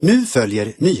Nu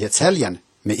följer Nyhetshelgen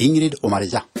med Ingrid och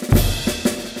Maria.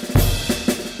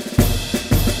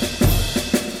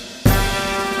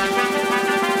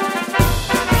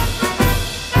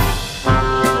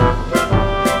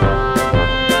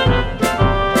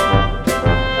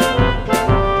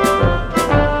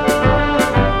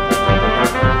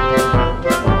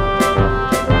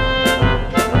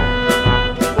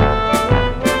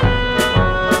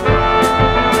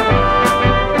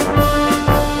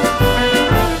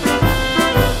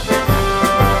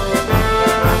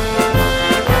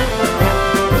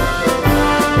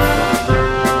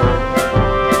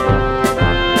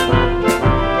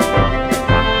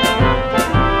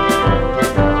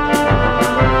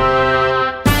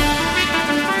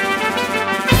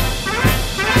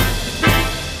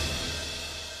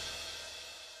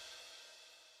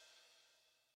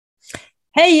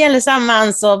 Hej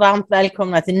allesammans och varmt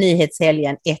välkomna till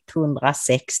Nyhetshelgen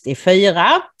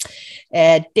 164.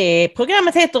 Det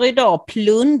programmet heter idag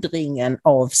Plundringen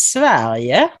av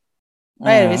Sverige.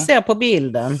 Vad är det vi ser på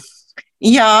bilden?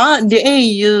 Ja, det är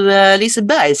ju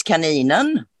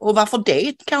Lisebergskaninen, och varför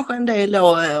det kanske en del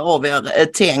av er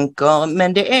tänker,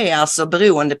 men det är alltså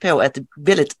beroende på ett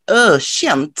väldigt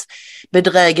ökänt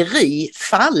bedrägeri,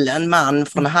 fallen man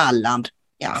från Halland.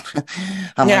 Ja,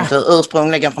 han var inte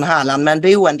ursprungligen från Halland, men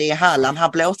boende i Halland.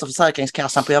 Han blåste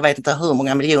Försäkringskassan på jag vet inte hur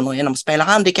många miljoner genom att spela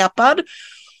handikappad.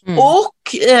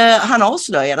 Och han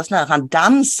avslöjades när han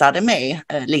dansade med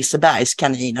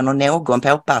Lisebergskaninen och någon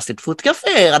påpassligt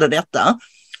fotograferade detta.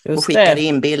 Och skickade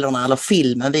in bilderna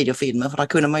eller videofilmen, för där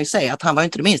kunde man ju se att han var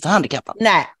inte det minsta handikappad.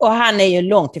 Nej, och han är ju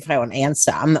långt ifrån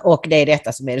ensam, och det är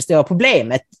detta som är det stora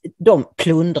problemet. De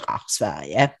plundrar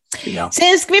Sverige. Ja.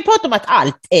 Sen ska vi prata om att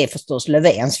allt är förstås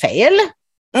Löfvens fel.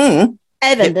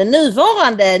 Även den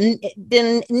nuvarande,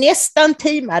 den nästan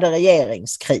timade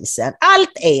regeringskrisen.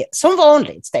 Allt är som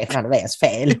vanligt Stefan Löfvens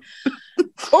fel.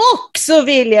 Och så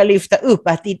vill jag lyfta upp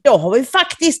att idag har vi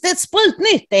faktiskt ett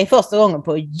sprutnytt. Det är första gången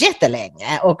på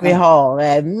jättelänge. Och vi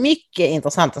har mycket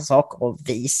intressanta saker att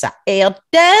visa er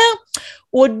där.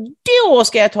 Och då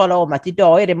ska jag tala om att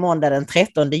idag är det måndag den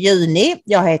 13 juni.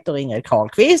 Jag heter Ingrid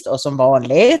Karlqvist och som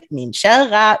vanligt min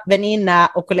kära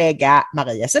väninna och kollega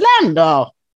Maria Selander.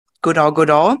 God dag, god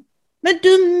dag. Men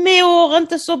du mår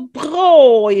inte så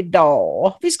bra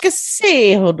idag. Vi ska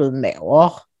se hur du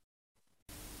mår.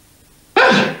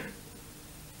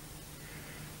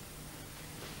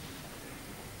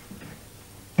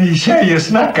 Ni tjejer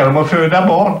snackar om att föda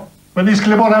barn. Men ni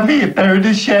skulle bara veta hur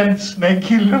det känns när en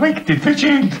kille är riktigt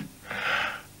förkyld.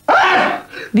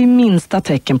 Vid minsta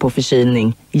tecken på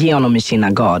förkylning, ge honom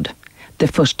Kinagard. Det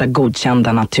första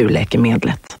godkända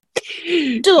naturläkemedlet.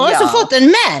 Du har alltså fått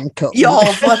en mancold. Jag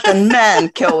har fått en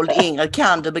mancold, Ingrid.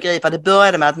 Kan du begripa? Det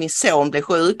började med att min son blev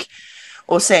sjuk.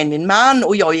 Och sen min man,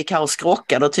 och jag gick här och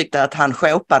skrockade och tyckte att han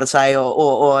skåpade sig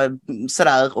och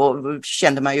sådär. Och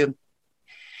kände mig ju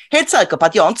helt säker på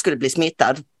att jag inte skulle bli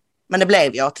smittad. Men det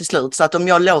blev jag till slut. Så att om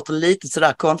jag låter lite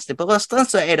sådär konstigt på rösten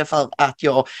så är det för att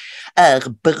jag är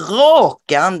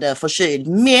brakande förkyld.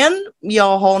 Men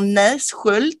jag har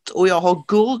nässköljt och jag har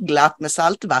gurglat med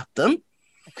saltvatten.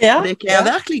 Ja, och det kan jag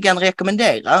verkligen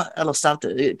rekommendera.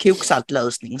 Eller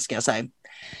koksaltlösning ska jag säga.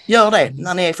 Gör det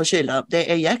när ni är förkylda.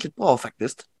 Det är jäkligt bra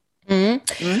faktiskt.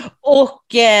 Och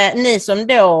ni som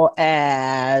då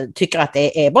tycker att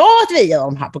det är bra att vi gör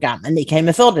de här programmen, ni kan ju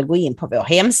med fördel gå in på vår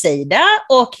hemsida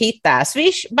och hitta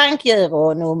Swish,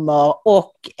 bankgironummer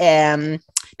och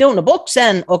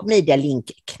donorboxen och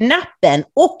medialink-knappen.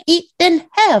 Och i den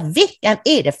här veckan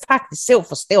är det faktiskt så,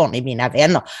 förstår ni mina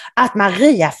vänner, att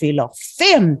Maria fyller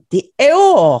 50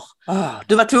 år.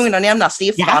 Du var tvungen att nämna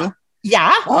siffran.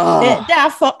 Ja,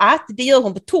 därför att det gör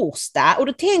hon på torsdag, och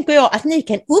då tänker jag att ni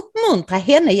kan uppmuntra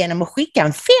henne genom att skicka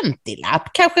en 50-lapp.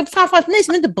 Kanske framförallt ni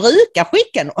som inte brukar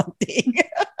skicka någonting.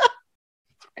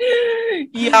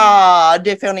 Ja,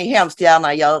 det får ni hemskt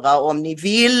gärna göra om ni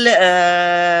vill.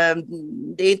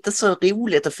 Det är inte så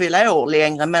roligt att fylla år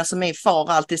längre, men som min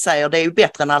far alltid säger, det är ju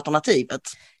bättre än alternativet.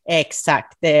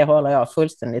 Exakt, det håller jag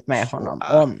fullständigt med honom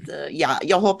om. Ja,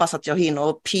 jag hoppas att jag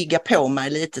hinner pigga på mig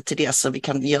lite till det så vi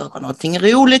kan göra någonting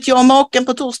roligt, jag och maken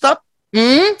på torsdag.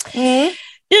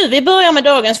 Du, vi börjar med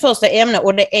dagens första ämne,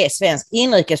 och det är svensk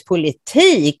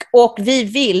inrikespolitik. Och vi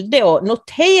vill då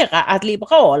notera att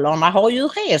Liberalerna har ju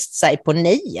rest sig på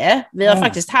 9. Vi har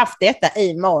faktiskt haft detta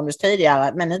i manus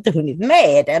tidigare men inte hunnit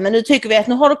med det. Men nu tycker vi att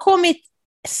nu har det kommit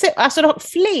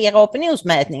flera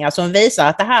opinionsmätningar som visar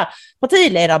att det här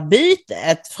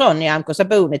partiledarbytet från Nyamko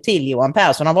Sabuni till Johan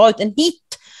Persson har varit en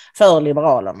hit för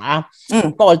Liberalerna.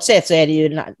 Normalt sett så är det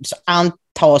ju, så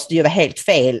antas det ju helt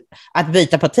fel att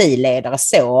byta partiledare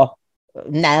så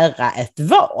nära ett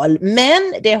val.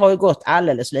 Men det har ju gått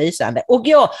alldeles lysande. Och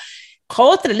jag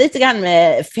pratade lite grann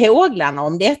med fåglarna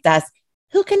om detta.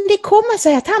 Hur kan det komma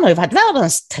sig att han har ju varit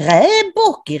världens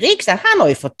träbock i riksdagen? Han har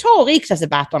ju fått ta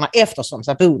riksdagsdebatterna eftersom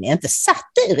Sabuni inte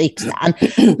satt i riksdagen.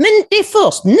 Men det är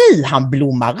först nu han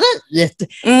blommar ut.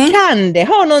 Kan det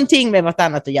ha någonting med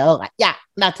vartannat att göra? Ja,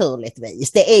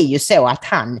 naturligtvis. Det är ju så att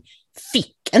han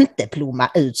fick inte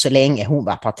blomma ut så länge hon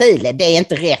var partiledare. Det är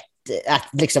inte rätt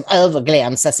att liksom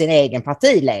överglänsa sin egen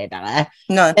partiledare.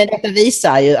 Nej. Men detta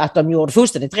visar ju att de gjorde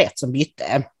fullständigt rätt som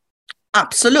bytte.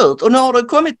 Absolut, och nu har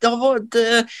det har varit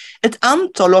ett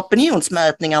antal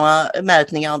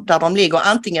opinionsmätningar där de ligger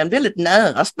antingen väldigt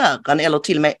nära spärren eller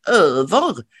till och med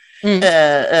över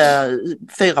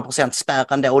 4%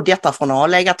 spärren då, och detta från att ha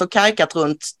legat och kajkat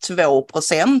runt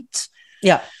 2%.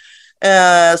 Ja.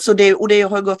 Så det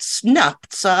har gått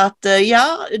snabbt, så att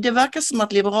det verkar som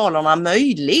att Liberalerna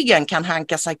möjligen kan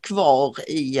hanka sig kvar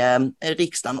i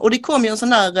riksdagen. Och det kom ju en sån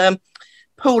där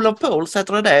poll of polls,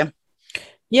 heter det?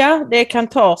 Ja, det kan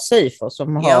ta Sifo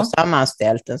som har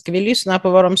sammanställt den. Ska vi lyssna på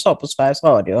vad de sa på Sveriges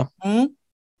Radio?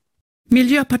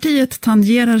 Miljöpartiet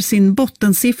tangerar sin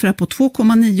bottensiffra på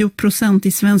 2,9%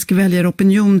 i svensk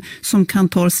väljaropinion som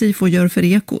Kantar Sifo gör för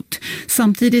Ekot.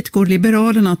 Samtidigt går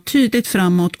Liberalerna tydligt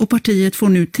framåt och partiet får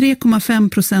nu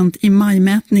 3,5% i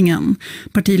majmätningen.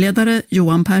 Partiledare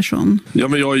Johan Persson. Ja,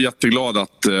 men jag är jätteglad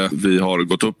att vi har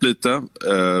gått upp lite.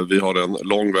 Vi har en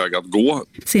lång väg att gå.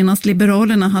 Senast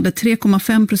Liberalerna hade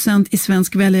 3,5% i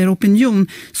svensk väljaropinion,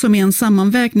 som är en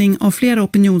sammanvägning av flera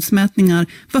opinionsmätningar,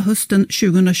 var hösten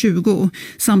 2020.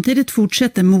 Samtidigt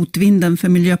fortsätter motvinden för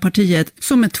Miljöpartiet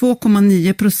som med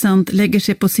 2,9% lägger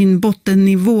sig på sin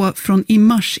bottennivå från i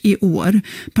mars i år.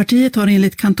 Partiet har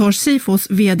enligt Kantar Sifos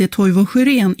vd Toivo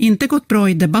Sjörén inte gått bra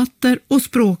i debatter och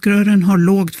språkrören har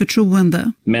lågt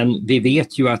förtroende. Men vi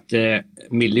vet ju att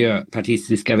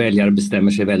miljöpartistiska väljare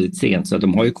bestämmer sig väldigt sent, så att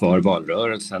de har ju kvar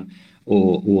valrörelsen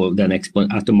och den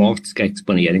automatiska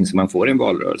exponering som man får i en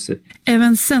valrörelse.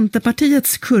 Även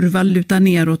Centerpartiets kurva lutar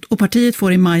neråt och partiet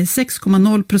får i maj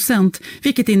 6,0%,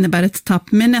 vilket innebär ett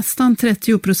tapp med nästan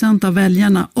 30% av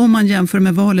väljarna om man jämför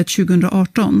med valet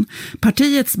 2018.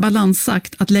 Partiets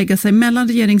balansakt att lägga sig mellan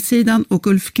regeringssidan och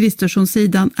Ulf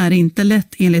Kristerssons-sidan är inte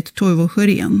lätt enligt Toivo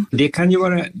Sjörén. Det kan ju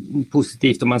vara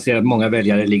positivt om man ser att många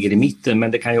väljare ligger i mitten,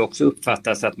 men det kan ju också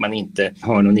uppfattas att man inte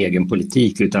har någon egen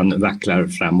politik utan vacklar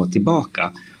fram och tillbaka.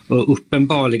 Och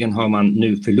uppenbarligen har man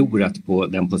nu förlorat på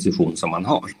den position som man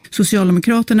har.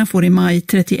 Socialdemokraterna får i maj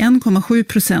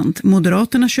 31,7%,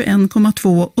 Moderaterna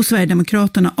 21,2% och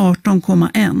Sverigedemokraterna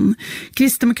 18,1%.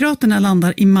 Kristdemokraterna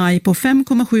landar i maj på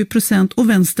 5,7% och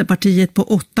Vänsterpartiet på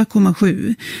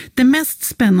 8,7%. Det mest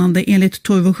spännande enligt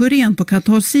Toivo Sjörén på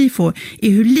Kantar Sifo är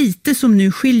hur lite som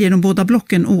nu skiljer de båda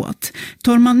blocken åt.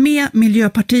 Tar man med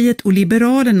Miljöpartiet och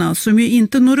Liberalerna, som ju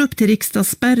inte når upp till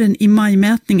riksdagsspärren i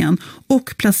majmätningen,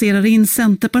 och placerar in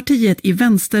Centerpartiet i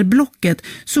vänsterblocket,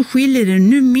 så skiljer det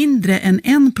nu mindre än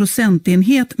 1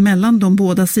 procentenhet mellan de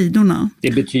båda sidorna.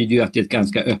 Det betyder ju att det är ett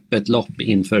ganska öppet lopp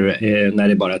inför när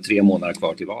det är bara 3 månader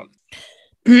kvar till valet.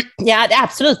 Ja, det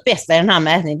absolut bästa i den här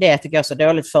mätningen, det tycker jag så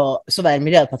dåligt för såväl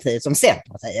Miljöpartiet som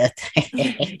Centerpartiet.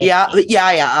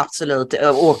 ja, absolut.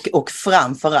 Och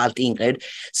framförallt, Ingrid,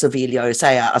 så vill jag ju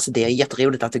säga, alltså det är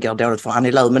jätteroligt att det går dåligt för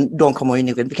Annie Lööf, men de kommer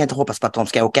ju, vi kan inte hoppas på att de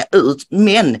ska åka ut,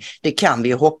 men det kan vi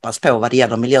ju hoppas på vad det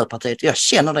gäller Miljöpartiet. Jag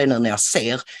känner det nu när jag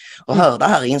ser och hör det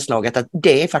här inslaget, att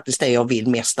det är faktiskt det jag vill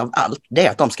mest av allt, det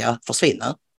är att de ska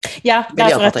försvinna. Ja,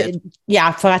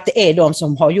 för att det är de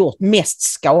som har gjort mest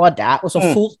skada och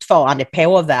som fortfarande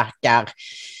påverkar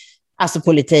alltså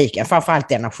politiken,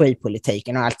 framförallt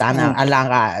energipolitiken och alla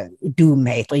andra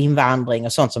dumheter, invandring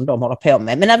och sånt som de håller på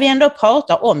med. Men när vi ändå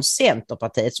pratar om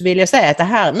Centerpartiet så vill jag säga att det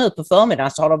här nu på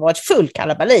förmiddagen så har det varit full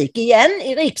kalabalik igen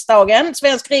i riksdagen.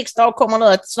 Svensk riksdag kommer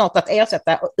nu snart att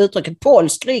ersätta uttrycket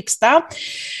polsk riksdag.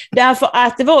 Därför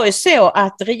att det var ju så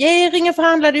att regeringen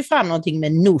förhandlade ju fram någonting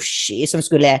med Nooshi som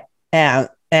skulle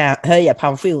höja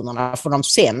pensionerna för de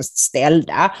sämst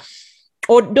ställda.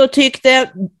 Och då tyckte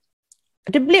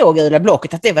det blågula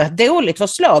blocket att det var ett dåligt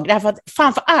förslag, därför att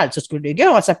framförallt så skulle det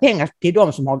gå alltså pengar till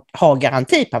de som har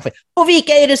garantipension. Och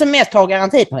vilka är det som mest har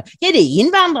garantipension? Ja, det är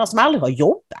invandrare som aldrig har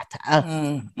jobbat här.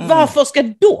 Varför ska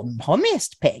de ha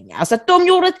mest pengar? Så att de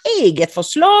gjorde ett eget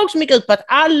förslag som gick ut på att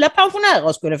alla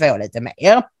pensionärer skulle få lite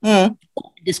mer.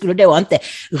 det skulle då inte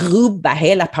rubba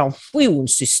hela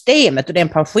pensionssystemet och den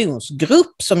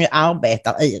pensionsgrupp som ju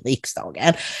arbetar i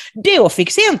riksdagen. Då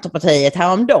fick Centerpartiet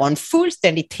häromdagen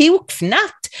fullständigt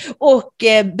tokfnatt och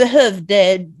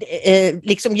behövde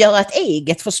liksom göra ett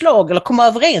eget förslag eller komma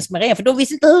överens med regeringen, för de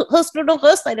visste inte hur skulle de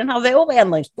rösta i den här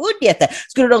vårändringsbudgeten.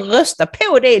 Skulle de rösta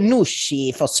på det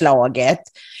Nooshi-förslaget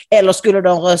eller skulle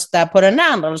de rösta på den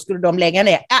andra eller skulle de lägga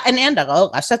ner en enda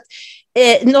röra? Så att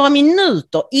några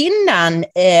minuter innan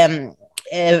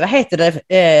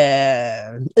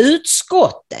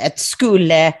utskottet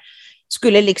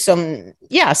skulle liksom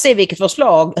se vilket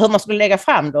förslag, hur man skulle lägga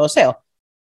fram det och så.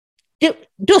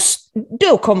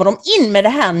 Då kommer de in med det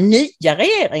här nya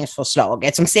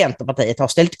regeringsförslaget som Centerpartiet har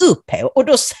ställt upp på, och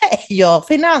då säger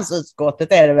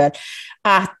finansutskottet är det väl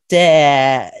att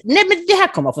nej, men det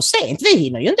här kommer för sent, vi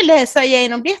hinner ju inte läsa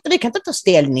igenom detta, vi kan inte ta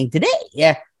ställning till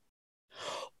det.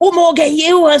 Och Morgan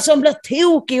Johansson blev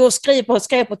tokig och skrev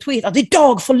på Twitter att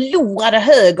idag förlorade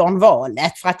högern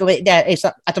valet för att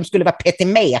de skulle vara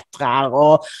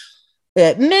petimetrar.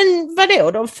 Men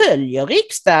vadå, de följer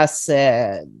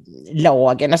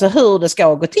riksdagslagen, alltså hur det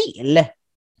ska gå till.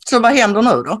 Så vad händer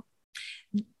nu då?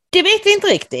 Det vet vi inte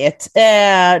riktigt.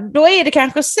 Då är det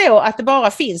kanske så att det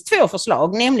bara finns 2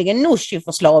 förslag, nämligen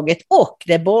Nooshi-förslaget och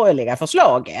det borgerliga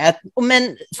förslaget.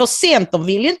 Men för Centern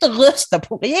vill ju inte rösta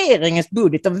på regeringens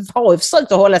budget och har ju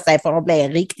försökt att hålla sig från att bli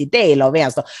en riktig del av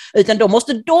vänster. Utan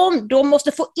de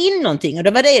måste få in någonting, och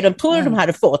det var det de trodde de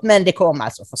hade fått, men det kom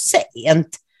alltså för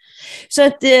sent. Så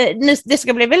att det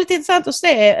ska bli väldigt intressant att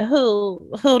se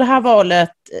hur det här valet,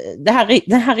 den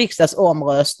här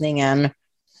riksdagsomröstningen,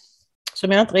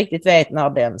 som jag inte riktigt vet när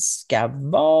den ska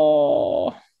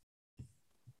vara.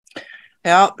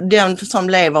 Ja, den som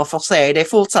lever för sig, det är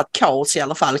fortsatt kaos i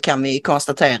alla fall, kan vi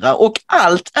konstatera. Och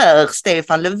allt är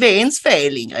Stefan Löfvens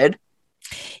fel, Ingrid.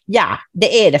 Ja,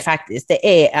 det är det faktiskt.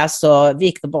 Det är alltså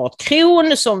Viktor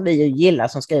Barth-Kron, som vi gillar,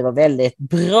 som skriver väldigt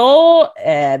bra,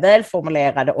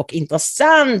 välformulerade och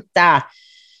intressanta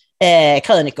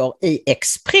krönikor i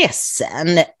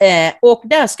Expressen. Och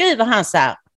där skriver han så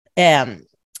här: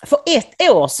 för 1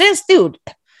 år sedan stod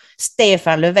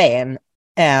Stefan Löfven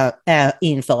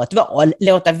inför ett val,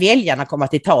 låta väljarna komma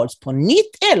till tals på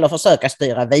nytt eller försöka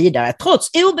styra vidare trots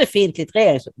obefintligt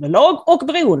regeringsunderlag och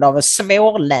beroende av en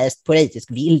svårläst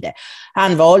politisk vilde.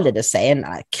 Han valde det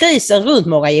senare. Krisen runt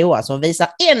Morgan Johansson visar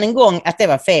än en gång att det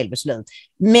var fel beslut.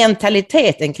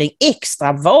 Mentaliteten kring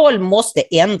extra val måste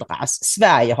ändras.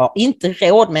 Sverige har inte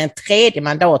råd med en 3:e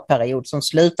mandatperiod som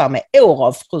slutar med år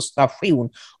av frustration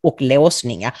och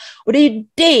låsningar. Och det är ju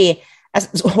det.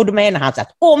 Alltså, och då menar han så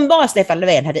att om bara Stefan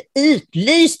Löfven hade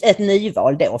utlyst ett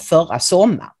nyval då förra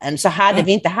sommaren, så hade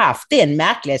vi inte haft den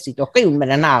märkliga situation med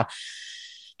den här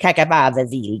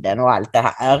Kakabave-vilden och allt det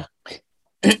här.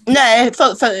 Nej,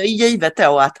 för givet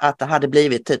då att det hade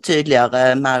blivit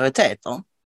tydligare majoriteter.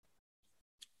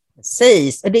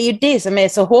 Precis, och det är ju det som är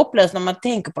så hopplöst när man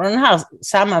tänker på den här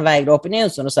sammanvägda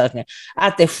opinionsundersökningen,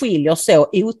 att det skiljer så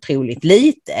otroligt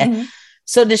lite.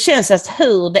 Så det känns att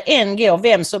hur det än går,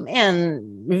 vem som än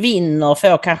vinner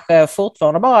får kanske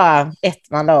fortfarande bara 1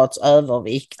 mandats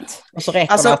övervikt. Och så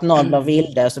räcker det att någon blir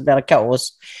vilde och så blir det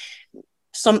kaos.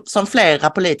 Som flera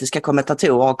politiska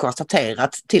kommentatorer har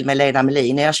konstaterat, till och med Lena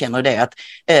Melin erkänner det, att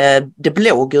det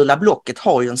blågula blocket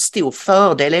har ju en stor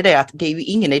fördel i det att det är ju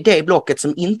ingen i det blocket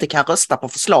som inte kan rösta på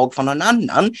förslag från någon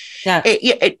annan. Ja.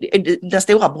 Den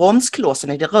stora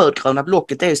bromsklossen i det rödgröna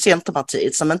blocket är ju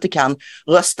Centerpartiet som inte kan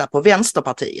rösta på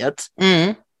Vänsterpartiet.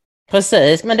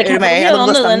 Precis, men det kanske de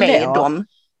gör nu ändå.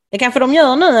 Det kanske de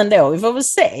gör nu ändå, vi får väl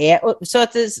se. Så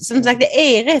att som sagt, det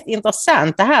är rätt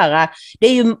intressant det här. Det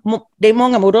är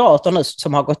många moderater nu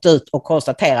som har gått ut och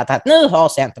konstaterat att nu har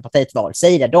Centerpartiet valt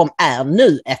sida. De är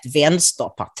nu ett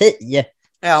vänsterparti.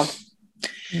 Ja.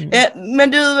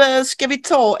 Men du, ska vi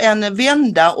ta en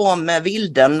vända om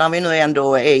vilden när vi nu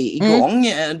ändå är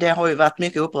igång? Det har ju varit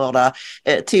mycket upprörda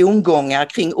tongångar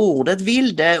kring ordet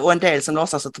vilde och en del som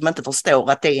låtsas att de inte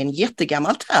förstår att det är en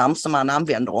jättegammal term som man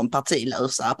använder om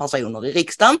partilösa personer i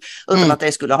riksdagen utan att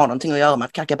det skulle ha någonting att göra med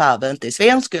att Kakabave inte är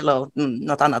svensk eller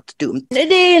något annat dumt. Det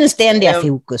är den ständiga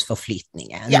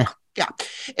fokusförflyttningen. Ja. Ja,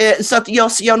 så att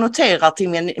jag noterar till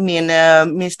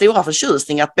min stora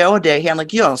förtjusning att både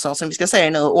Henrik Jönsson, som vi ska säga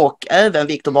nu, och även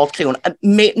Viktor Barth-Kron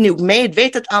nog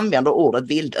medvetet använder ordet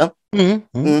vilde.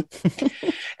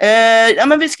 Ja,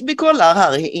 men vi kollar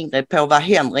här, Ingrid, på vad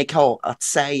Henrik har att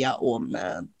säga om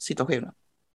situationen.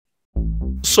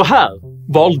 Så här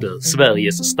valde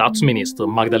Sveriges statsminister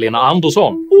Magdalena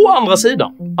Andersson å andra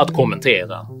sidan att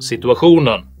kommentera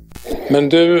situationen. Men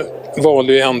du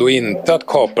valde ju ändå inte att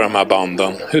kapa de här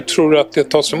banden. Hur tror du att det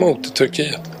tas emot i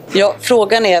Turkiet? Ja,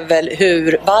 frågan är väl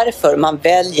varför man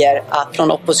väljer att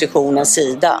från oppositionens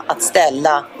sida att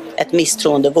ställa ett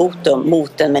misstroendevotum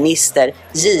mot en minister,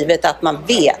 givet att man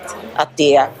vet att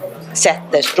det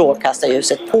sätter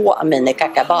strålkastarljuset på Amineh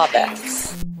Kakabaveh.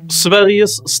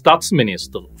 Sveriges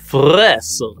statsminister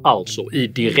fräser alltså i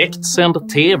direktsänd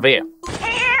TV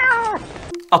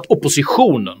att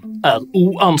oppositionen är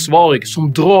oansvarig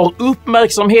som drar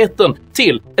uppmärksamheten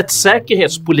till ett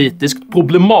säkerhetspolitiskt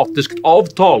problematiskt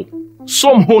avtal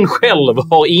som hon själv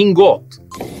har ingått.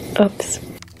 Oops.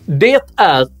 Det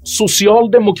är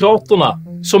Socialdemokraterna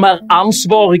som är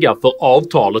ansvariga för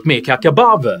avtalet med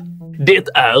Kakabaveh. Det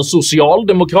är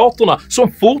Socialdemokraterna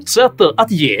som fortsätter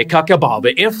att ge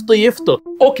Kakabaveh eftergifter,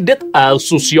 och det är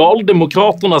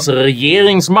Socialdemokraternas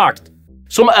regeringsmakt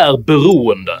som är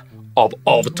beroende av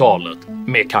avtalet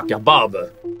med Kakabaveh.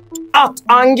 Att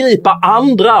angripa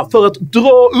andra för att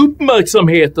dra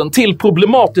uppmärksamheten till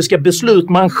problematiska beslut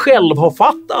man själv har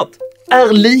fattat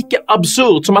är lika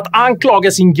absurt som att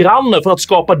anklaga sin granne för att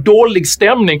skapa dålig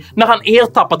stämning när han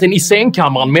ertappat en i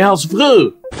sängkammaren med hans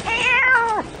fru.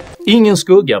 Ingen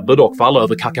skugga bör dock falla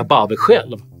över Kakabaveh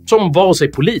själv, som vare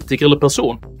sig politiker eller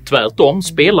person. Tvärtom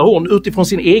spelar hon utifrån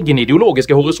sin egen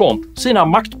ideologiska horisont sina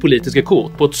maktpolitiska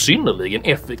kort på ett synnerligen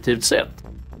effektivt sätt.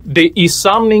 Det i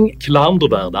sanning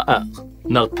klandervärda är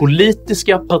när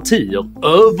politiska partier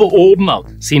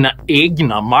överordnar sina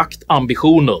egna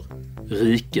maktambitioner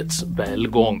rikets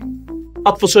välgång.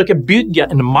 Att försöka bygga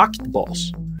en maktbas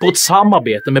på ett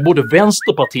samarbete med både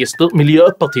vänsterpartister,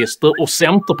 miljöpartister och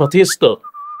centerpartister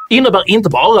innebär inte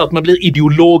bara att man blir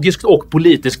ideologiskt och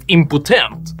politiskt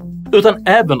impotent, utan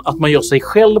även att man gör sig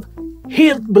själv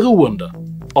helt beroende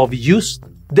av just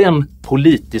den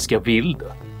politiska vilde,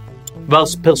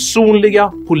 vars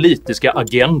personliga politiska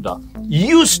agenda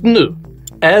just nu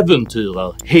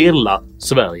äventyrar hela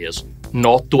Sveriges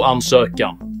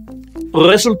NATO-ansökan.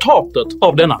 Resultatet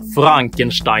av denna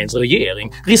Frankensteins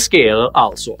regering riskerar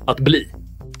alltså att bli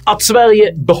att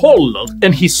Sverige behåller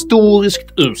en historiskt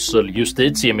usel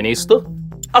justitieminister,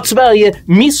 att Sverige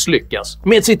misslyckas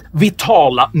med sitt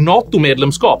vitala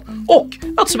NATO-medlemskap och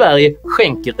att Sverige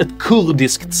skänker ett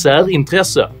kurdiskt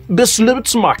särintresse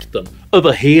beslutsmakten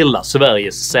över hela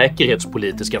Sveriges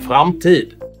säkerhetspolitiska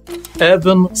framtid.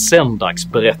 Även söndags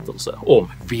berättelse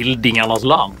om vildingarnas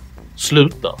land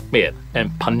slutar med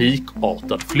en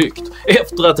panikartad flykt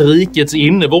efter att rikets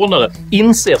invånare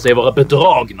inser sig vara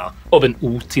bedragna av en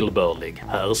otillbörlig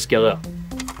härskare.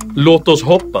 Låt oss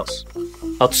hoppas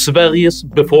att Sveriges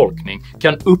befolkning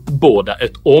kan uppbåda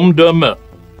ett omdöme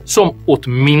som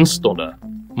åtminstone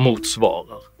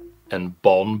motsvarar en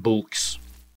barnboks.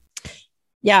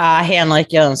 Ja,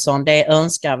 Henrik Jönsson, det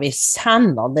önskar vi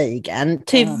sannoliken.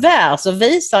 Tyvärr så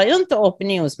visar ju inte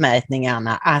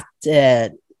opinionsmätningarna att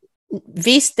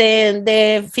visst,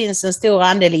 det finns en stor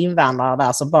andel invandrare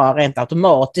där som bara rent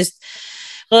automatiskt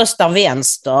röstar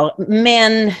vänster,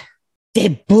 men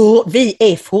vi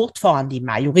är fortfarande i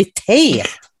majoritet,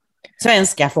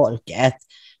 svenska folket.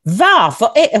 Varför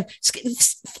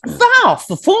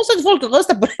fortsätter folk att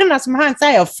rösta på denna, som han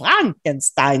säger,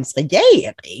 Frankensteins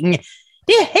regering?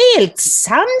 Det är helt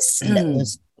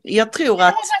sanslöst. Jag tror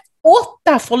att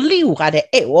 8 förlorade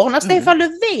år. När Stefan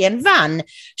Löfven vann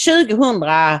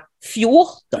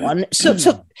 2014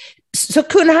 så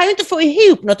kunde han ju inte få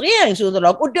ihop något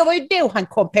regeringsunderlag, och det var ju då han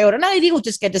kom på den här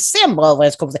idiotiska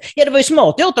decemberöverenskommelsen. Ja, det var ju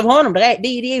smart gjort av honom. Det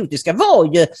idiotiska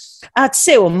var ju att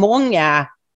så många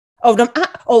av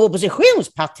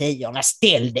oppositionspartierna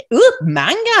ställde upp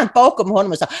mangrant bakom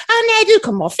honom och sa nej, du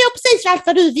kommer att få precis allt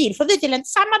vad du vill, för vi vill inte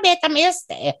samarbeta med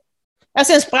SD. Ja,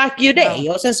 sen sprack ju det,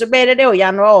 och sen så blev det då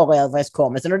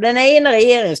januariöverenskommelsen och den ena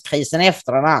regeringskrisen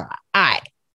efter den andra. Nej.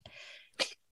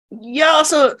 Ja,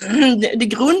 alltså det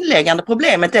grundläggande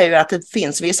problemet är ju att det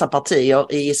finns vissa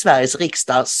partier i Sveriges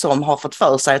riksdag som har fått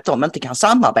för sig att de inte kan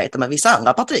samarbeta med vissa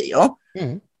andra partier.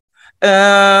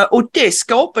 Och det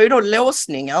skapar ju då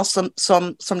låsningar som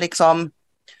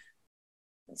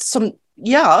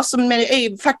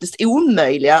är faktiskt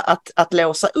omöjliga att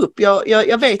låsa upp.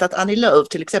 Jag vet att Annie Lööf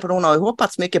till exempel, hon har ju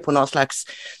hoppats mycket på någon slags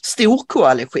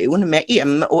storkoalition med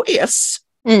M och S.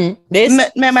 Men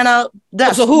jag menar,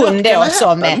 alltså hon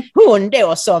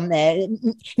då som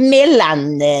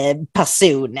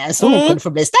mellanpersonen, så hon kunde få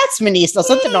bli statsminister,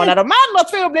 så inte någon av de andra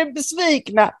två blev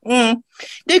besvikna.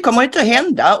 Det kommer inte att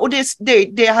hända, och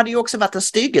det hade ju också varit en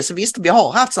styggelse. Visst, vi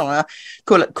har haft sådana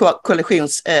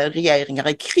koalitionsregeringar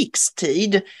i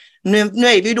krigstid. Nu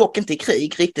är vi ju dock inte i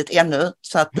krig riktigt ännu,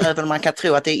 så att även om man kan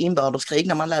tro att det är inbördeskrig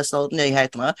när man läser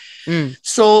nyheterna.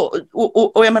 Så,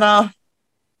 och jag menar,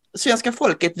 svenska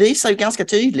folket visar ju ganska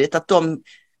tydligt att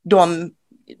de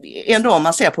ändå om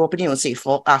man ser på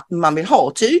opinionssiffror att man vill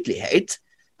ha tydlighet.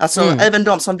 Alltså även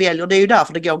de som väljer, det är ju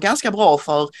därför det går ganska bra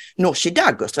för Nooshi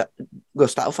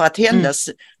Dadgostar, för att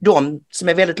de som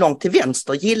är väldigt långt till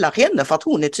vänster gillar henne för att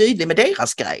hon är tydlig med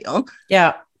deras grejer.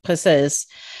 Ja, precis.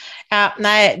 Ja,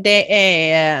 nej, det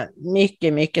är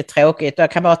mycket, mycket tråkigt.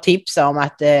 Jag kan bara tipsa om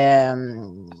att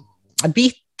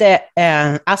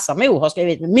Assamo har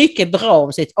skrivit mycket bra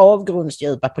om sitt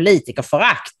avgrundsdjupa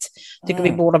politikerförakt. Tycker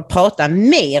vi borde prata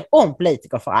mer om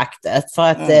politikerföraktet, för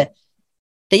att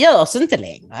det görs inte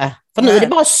längre. För nu är det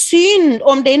bara synd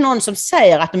om det är någon som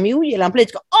säger att de ogillar en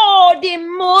politiker. Det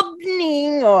är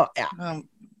mobbning! Och,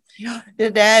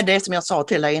 Det som jag sa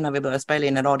till dig innan vi började spela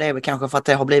in idag, det är väl kanske för att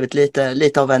det har blivit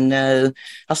lite av en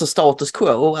status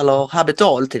quo eller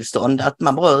habitaltillstånd, att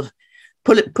man bara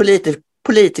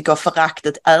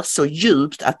politikerföraktet är så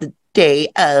djupt att det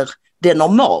är det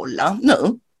normala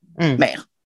nu mer.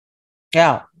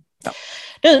 Ja.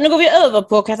 Nu går vi över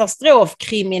på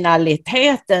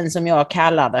katastrofkriminaliteten, som jag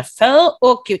kallar det för,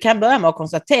 och vi kan börja med att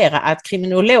konstatera att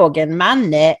kriminologen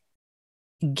Manne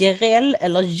Gerell,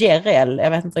 eller Gerell,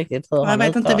 jag vet inte riktigt hur han Jag vet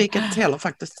uttalar. inte vilket heller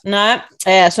faktiskt. Nej,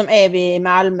 som är vid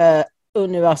Malmö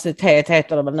universitet,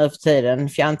 heter det nu för tiden,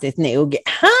 fjantigt nog.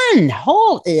 Han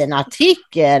har i en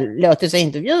artikel låtit sig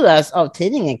intervjuas av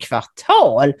tidningen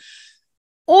Kvartal,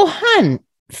 och han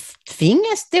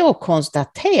tvingas då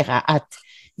konstatera att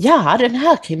den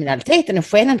här kriminaliteten, den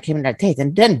skenande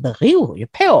kriminaliteten, den beror ju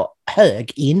på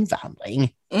hög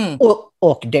invandring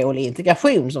och dålig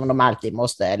integration, som de alltid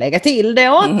måste lägga till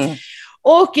då.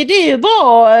 Och det är ju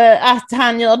bra att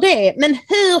han gör det, men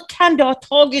hur kan det ha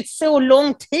tagit så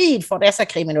lång tid för dessa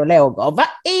kriminologer?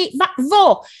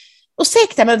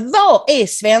 Ursäkta, men vad är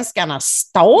svenskarnas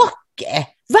stake?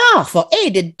 Varför är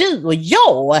det du och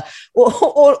jag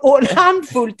och en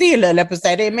handfull till, eller på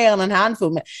sig, det är mer än en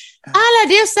handfull, men alla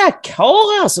dessa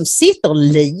karlar som sitter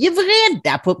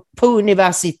livrädda på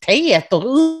universitet och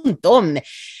runt om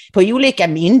på olika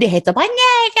myndigheter, bara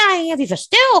nej, vi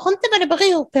förstår inte vad det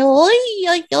beror på,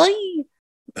 oj.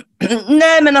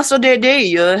 Nej, men alltså det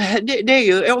är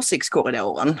ju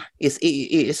åsiktskorridoren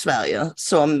i Sverige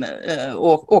som,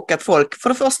 och att folk, för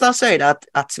det första så är det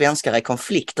att svenskar är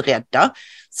konflikträdda,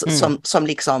 som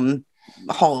liksom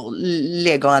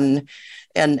lägger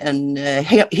en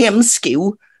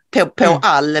hämsko på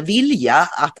all vilja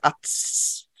att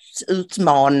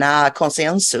utmana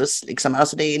konsensus. Liksom.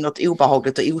 Alltså det är något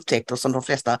obehagligt och otäckt och som de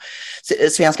flesta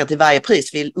svenskar till varje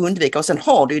pris vill undvika. Och sen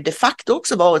har det ju de facto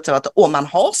också varit så att om man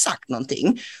har sagt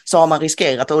någonting så har man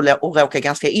riskerat att råka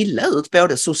ganska illa ut,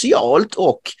 både socialt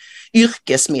och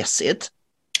yrkesmässigt.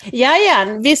 Ja,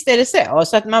 visst är det så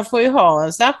att man får ju ha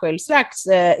en särskild slags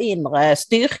inre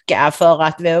styrka för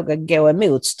att våga gå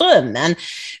emot strömmen.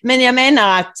 Men jag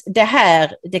menar att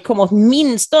det kommer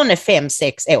åtminstone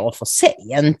 5-6 år för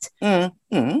sent.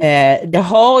 Det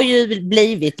har ju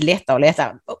blivit lättare och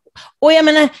lättare. Och jag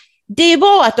menar, det är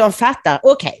bara att de fattar,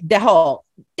 okej, det har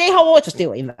varit för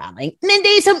stor invandring. Men det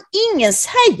är som ingen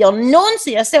säger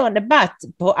någonsin. Jag såg en debatt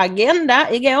på Agenda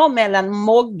igår mellan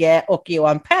Mogge och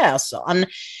Johan Persson.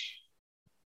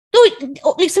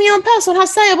 Liksom Johan Persson, han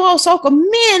säger bra saker,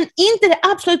 men inte det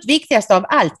absolut viktigaste av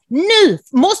allt. Nu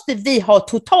måste vi ha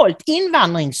totalt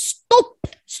invandringsstopp.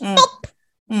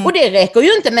 Och det räcker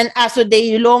ju inte, men alltså det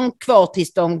är ju långt kvar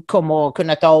tills de kommer att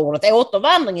kunna ta ordet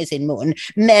återvandring i sin mun.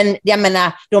 Men jag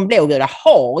menar, de blågula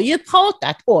har ju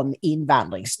pratat om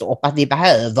invandringsstopp, att vi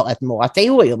behöver ett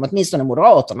moratorium, åtminstone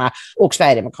Moderaterna och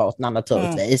Sverigedemokraterna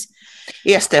naturligtvis.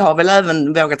 SD har väl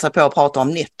även vågat sig på att prata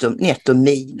om netto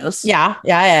minus. Ja,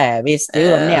 visst, de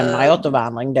nämner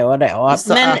återvandring då och då.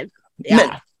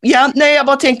 Jag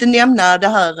bara tänkte nämna det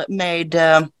här med,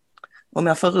 om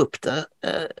jag får upp det,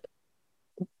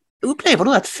 upplever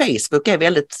du att Facebook är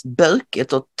väldigt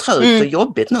bökigt och trögt och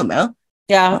jobbigt numera?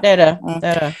 Ja, det är det.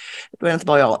 Då är det inte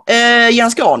bara jag.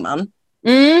 Jens Garnman.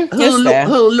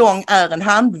 Hur lång är en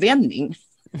handvändning?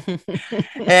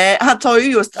 Han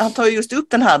tar just upp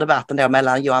den här debatten då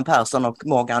mellan Johan Persson och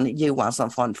Morgan Johansson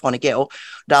från igår,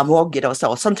 där Mogge då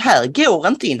sa, sånt här går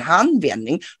inte i en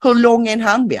handvändning. Hur lång är en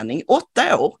handvändning?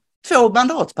 8 år? 2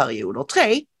 mandatperioder? 3?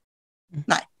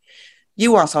 Nej.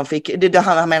 Johansson fick, det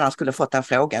han menar han skulle fått den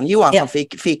frågan, Johansson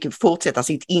fick fortsätta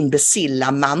sitt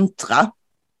imbecilla mantra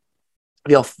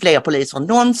Vi har fler poliser än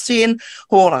någonsin,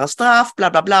 hårdare straff,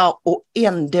 bla bla bla, och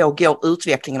ändå går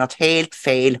utvecklingen åt helt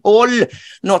fel håll.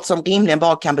 Något som rimligen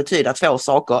bara kan betyda 2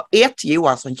 saker. 1,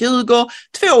 Johansson ljuger.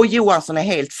 2, Johansson är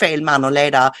helt fel man att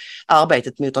leda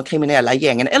arbetet mot de kriminella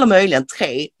gängen. Eller möjligen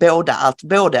 3,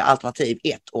 både alternativ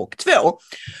 1 och 2.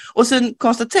 Och sen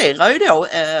konstaterar ju då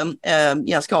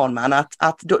Jens Garnman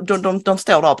att de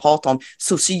står där och pratar om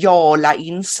sociala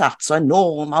insatser,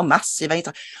 enorma och massiva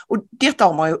insatser. Och detta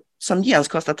har man ju, som Jens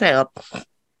konstaterat,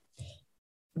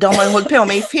 det har man ju hållit på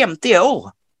med i 50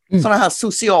 år. Sådana här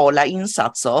sociala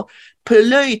insatser.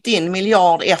 Plöjt in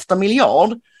miljard efter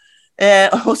miljard.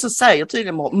 Och så säger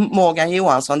tydligen Morgan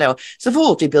Johansson då, så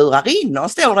fort vi burar in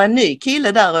och står det en ny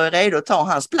kille där och är redo att ta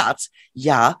hans plats.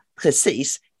 Ja,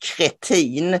 precis.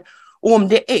 Kretin. Och om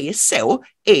det är så,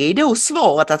 är då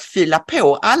svaret att fylla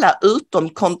på alla utom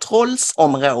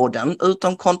kontrollsområden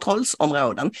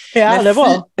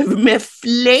med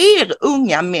fler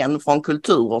unga män från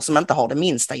kulturer som inte har det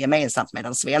minsta gemensamt med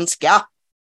den svenska.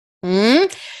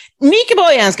 Mycket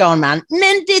bra, Jens Garnman.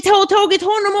 Men det har tagit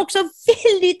honom också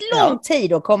väldigt lång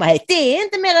tid att komma hit. Det är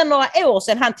inte mer än några år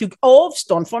sedan han tog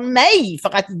avstånd från mig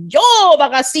för att jag var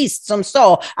rasist som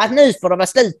sa att nu får det vara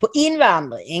slut på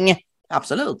invandring.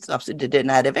 Absolut.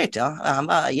 Nej, det vet jag. Han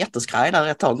var jätteskraj där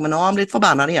ett tag, men nu har han blivit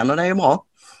förbannad igen och det är ju bra.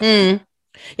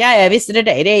 Ja, jag visste det.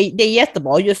 Det är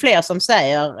jättebra. Ju fler som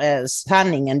säger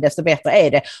sanningen, desto bättre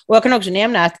är det. Och jag kan också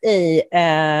nämna att i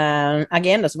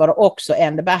Agenda så var det också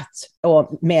en debatt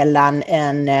mellan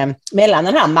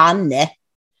den här Manne,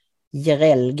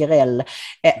 Gerell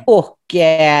och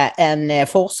en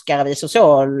forskare vid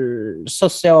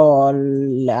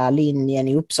sociala linjen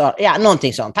i Uppsala. Ja,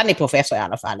 någonting sånt. Han är professor i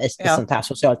alla fall i sånt här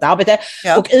socialt arbete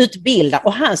och utbildar.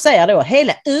 Och han säger då,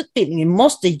 hela utbildningen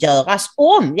måste göras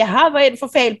om. Jaha, vad är det för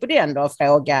fel på den då?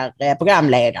 Frågar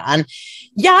programledaren.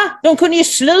 Ja, de kunde ju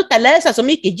sluta läsa så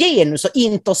mycket genus och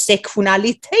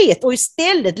intersektionalitet och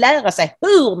istället lära sig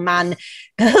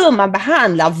hur man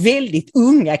behandlar väldigt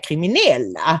unga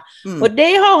kriminella. Och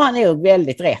det har han nog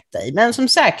väldigt rätt i. Men som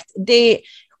sagt, det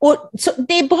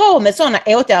är bra med sådana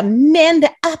åtgärder, men det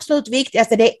absolut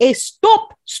viktigaste det är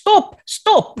stopp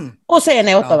och sen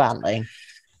återvandring.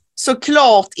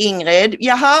 Såklart, Ingrid.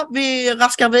 Jaha, vi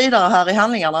raskar vidare här i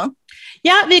handlingarna.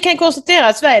 Ja, vi kan konstatera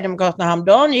att Sverigedemokraterna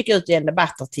häromdagen gick ut i en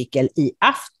debattartikel i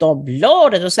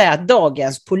Aftonbladet och säger att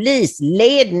dagens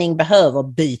polisledning behöver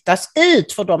bytas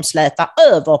ut för de slätar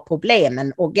över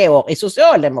problemen och går i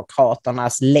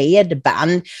Socialdemokraternas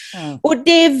ledband. Och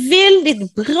det är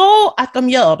väldigt bra att de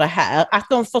gör det här, att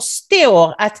de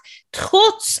förstår att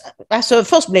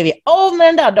först blev vi av med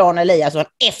den där Dan Eliasson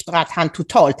efter att han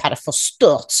totalt hade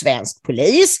förstört svensk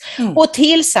polis och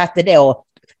tillsatte då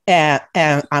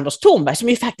Anders Thornberg som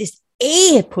ju faktiskt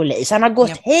är polis. Han har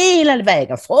gått hela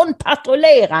vägen från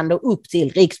patrullerande och upp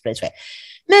till rikspolischef.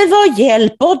 Men vad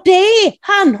hjälper det?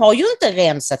 Han har ju inte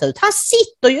rensat ut. Han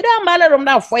sitter ju där med alla de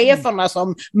där cheferna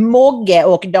som Mogge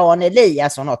och Dan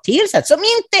Eliasson har tillsatt som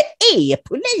inte är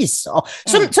poliser.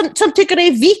 Som tycker det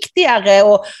är viktigare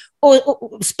och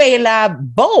spela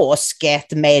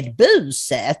basket med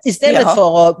buset istället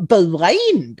för att bura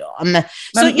in dem.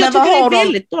 Jag tycker det är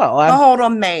väldigt bra. Vad har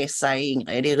de med sig,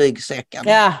 Ingrid, i ryggsäcken?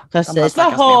 Ja, precis.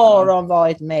 Vad har de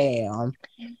varit med om?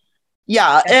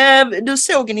 Ja, du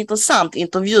såg en intressant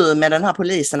intervju med den här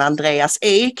polisen Andreas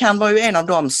Ek. Han var ju en av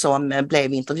dem som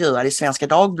blev intervjuad i Svenska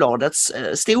Dagbladets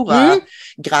stora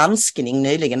granskning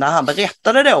nyligen, där han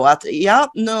berättade då att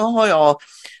nu har jag...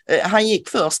 Han gick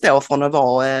först då från att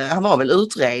han var väl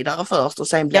utredare först och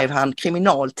sen blev han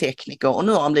kriminaltekniker och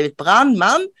nu har han blivit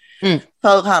brandman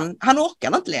för han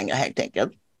orkar inte längre helt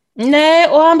enkelt. Nej,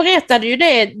 och han berättade ju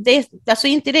det alltså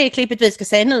inte det klippet vi ska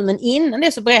säga nu, men innan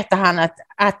det så berättade han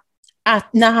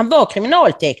att när han var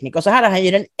kriminaltekniker så hade han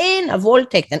ju den ena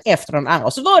våldtäkten efter den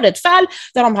andra. Så var det ett fall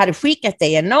där de hade skickat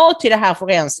DNA till det här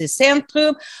forensiskt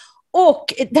centrum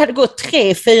och det hade gått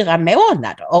 3-4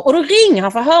 månader. Och då ringer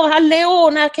han för att höra, hallå,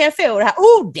 när kan jag få det här?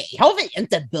 Det har vi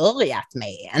inte börjat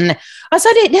med än. Alltså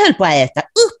det höll på att äta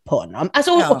upp honom.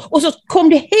 Alltså, och så kom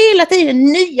det hela tiden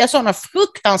nya sådana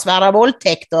fruktansvärda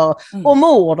våldtäkter och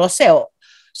mord och så.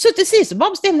 Så till sist så bara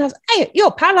bestämde han,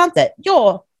 jag pallar inte,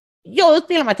 jag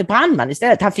utbildar mig till brandman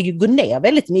istället. Han fick ju gå ner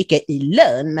väldigt mycket i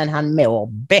lön, men han mår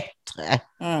bättre.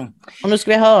 Och nu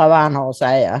ska vi höra vad han har att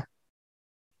säga.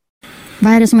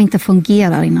 Vad är det som inte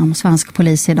fungerar inom svensk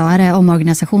polis idag? Är det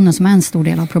omorganisationen som är en stor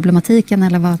del av problematiken,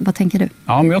 eller vad tänker du?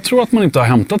 Ja, men jag tror att man inte har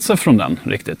hämtat sig från den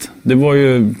riktigt. Det var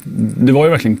ju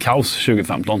verkligen kaos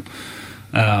 2015.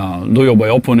 Då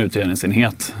jobbade jag på en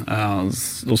utredningsenhet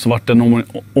och så var det en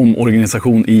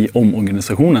omorganisation i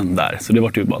omorganisationen där, så det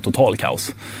var ju bara total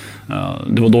kaos.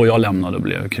 Det var då jag lämnade och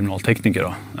blev kriminaltekniker.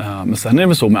 Då. Men sen är det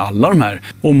väl så med alla de här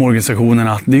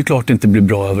omorganisationerna att det är klart det inte blir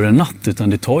bra över en natt, utan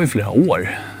det tar ju flera år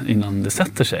innan det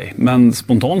sätter sig. Men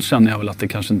spontant känner jag väl att det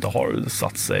kanske inte har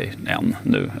satt sig än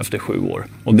nu efter 7 år.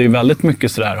 Och det är väldigt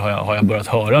mycket sådär har jag börjat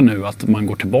höra nu att man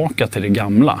går tillbaka till det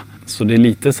gamla. Så det är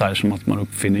lite så här som att man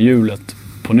uppfinner hjulet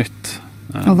på nytt.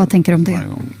 Och vad tänker du om det?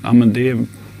 Ja, men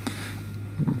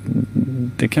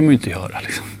det kan man ju inte göra.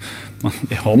 Liksom.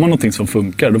 Har man någonting som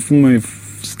funkar, då får man ju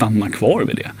stanna kvar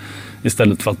vid det.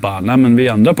 Istället för att bara, nej men vi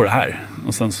ändrar på det här.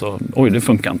 Och sen så, oj det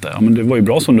funkar inte. Ja men det var ju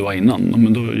bra som det var innan. Ja,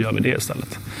 men då gör vi det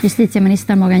istället.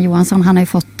 Justitieminister Morgan Johansson, han har ju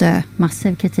fått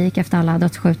massiv kritik efter alla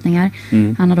dödsskjutningar.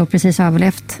 Han har då precis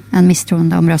överlevt en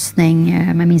misstroendeomröstning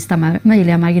med minsta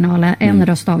möjliga marginaler. En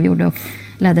röst avgjorde och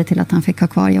ledde till att han fick ha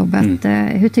kvar jobbet.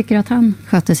 Hur tycker du att han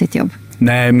sköter sitt jobb?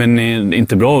 Nej, men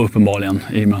inte bra uppenbarligen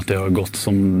i och med att det har gått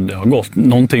som det har gått.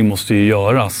 Någonting måste ju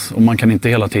göras och man kan inte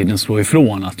hela tiden slå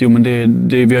ifrån att jo, men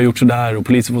vi har gjort så där och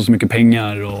polisen får så mycket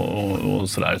pengar och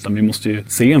sådär. Utan vi måste ju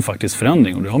se en faktisk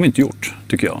förändring och det har vi inte gjort,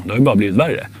 tycker jag. Det har ju bara blivit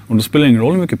värre. Och då spelar det ingen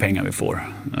roll hur mycket pengar vi får,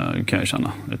 kan jag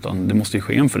känna. Utan det måste ju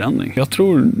ske en förändring. Jag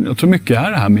tror mycket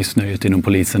är det här missnöjet inom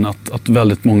polisen att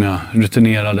väldigt många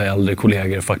rutinerade äldre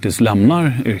kollegor faktiskt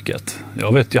lämnar yrket.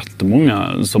 Jag vet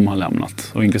jättemånga som har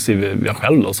lämnat och inklusive jag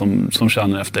själv då, som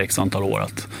känner efter x antal år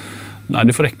att nej,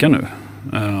 det får räcka nu.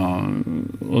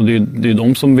 Och det är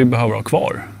de som vi behöver ha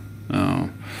kvar.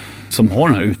 Som har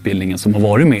den här utbildningen, som har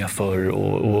varit med för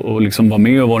och liksom vara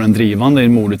med och vara en drivande i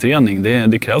en mordutredning.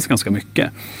 Det krävs ganska mycket.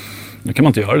 Då kan man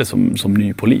inte göra det som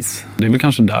ny polis. Det är väl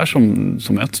kanske där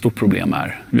som ett stort problem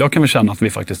är. Jag kan väl känna att vi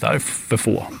faktiskt är för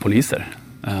få poliser.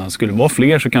 Skulle det vara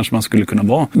fler så kanske man skulle kunna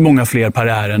vara många fler per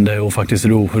ärende och faktiskt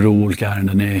ro olika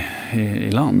ärenden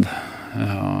i land.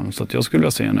 Så att jag skulle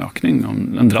vilja se en ökning,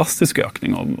 en drastisk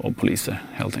ökning av poliser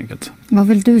helt enkelt. Vad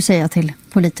vill du säga till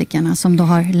politikerna som då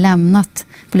har lämnat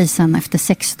polisen efter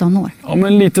 16 år? Ja,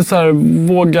 men lite så här,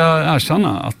 våga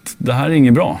erkänna att det här är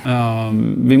inget bra.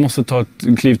 Vi måste ta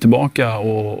ett kliv tillbaka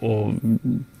och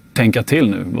tänka till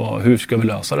nu. Hur ska vi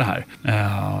lösa det här?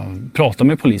 Prata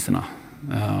med poliserna.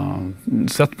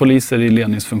 Sätt poliser i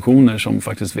ledningsfunktioner som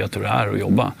faktiskt vet hur det är att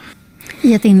jobba.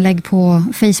 I ett inlägg på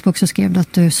Facebook så skrev du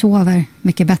att du sover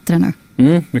mycket bättre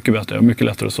nu. Mycket bättre. Jag är mycket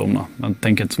lättare att somna. Jag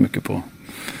tänker inte så mycket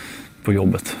på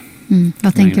jobbet.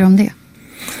 Vad tänker du om det?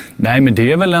 Nej, men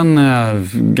det är väl en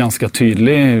ganska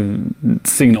tydlig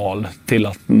signal till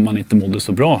att man inte mådde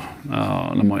så bra.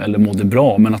 Eller mådde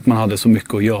bra, men att man hade så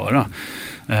mycket att göra.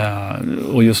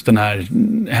 Och just den här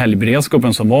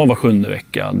helgberedskapen som var 7:e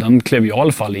vecka, den klev jag i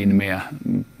alla fall in med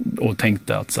och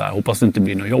tänkte att så här, hoppas det inte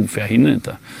blir något jobb för jag hinner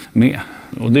inte med.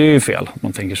 Och det är ju fel att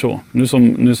man tänker så.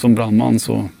 Nu som brandman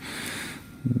så,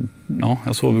 ja,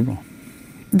 jag sover bra.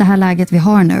 Det här läget vi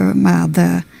har nu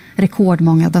med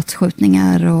rekordmånga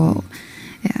dödsskjutningar och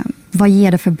vad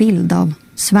ger det för bild av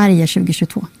Sverige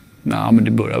 2022? Ja, men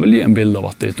det börjar väl ge en bild av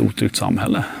att det är ett otryggt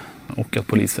samhälle. Och att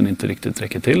polisen inte riktigt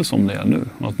räcker till som det är nu.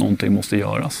 Och att någonting måste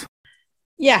göras.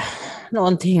 Ja,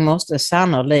 någonting måste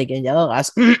sannoliken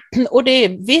göras. Och det är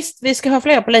visst, vi ska ha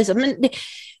fler poliser. Men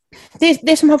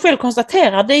det som han själv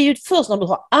konstaterar, det är ju först när du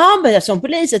har arbetat som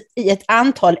polis i ett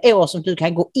antal år som du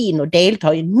kan gå in och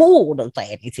delta i en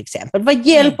mordutredning till exempel. Vad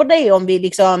hjälper det om vi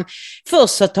liksom,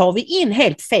 först så tar vi in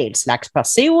helt fel slags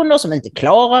personer som inte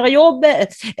klarar jobbet,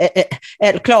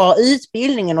 eller klarar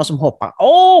utbildningen och som hoppar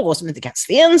av och som inte kan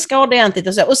svenska ordentligt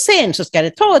och så. Och sen så ska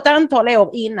det ta ett antal år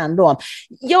innan de.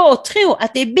 Jag tror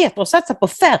att det är bättre att satsa på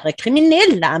färre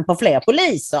kriminella än på fler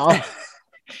poliser.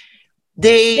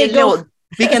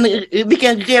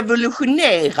 Vilken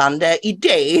revolutionerande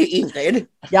idé, Ingrid.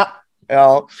 Ja.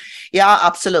 Ja,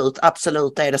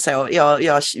 absolut är det så.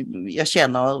 Jag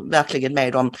känner verkligen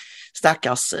med de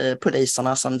stackars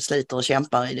poliserna som sliter och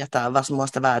kämpar i detta. Vad som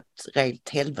måste vara ett rent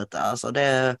helvete. Alltså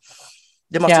det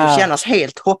måste ju kännas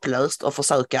helt hopplöst att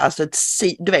försöka. Alltså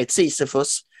du vet,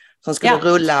 Sisyfos som skulle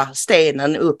rulla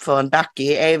stenen upp för en backe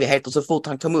i evighet och så fort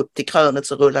han kom upp till krönet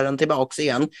så rullade den tillbaks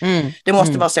igen. Det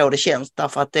måste vara så det känns,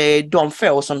 därför att det är de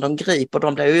få som de griper,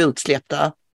 de blir ju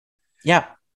utsläppta. Ja.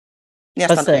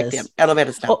 Nästan direkt igen. Eller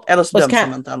väldigt snabbt. Eller så döms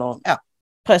de inte. Eller, ja.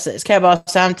 Precis, kan jag bara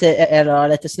samtidigt eller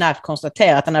lite snabbt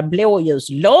konstatera att den här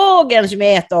blåljuslagen som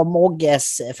är ett av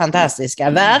Mogges fantastiska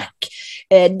verk,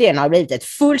 den har blivit ett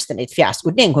fullständigt fiasko.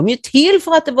 Den kom ju till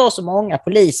för att det var så många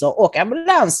poliser och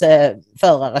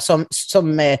ambulansförare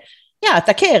som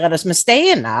attackerades med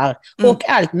stenar och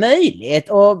allt möjligt.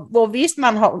 Och visst,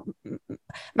 man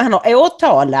har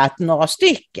åtalat några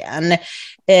stycken.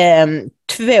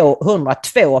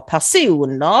 202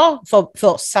 personer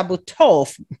för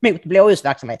sabotage mot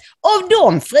blåljusverksamhet. Av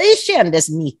dem frikändes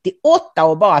 98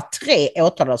 och bara 3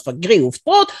 åtalades för grovt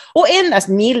brott, och endast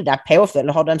milda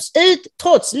påföljder har dömts ut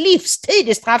trots livstid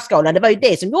i straffskalan. Det var ju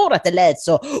det som gjorde att det lät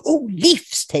så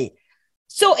livstid.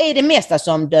 Så är det mesta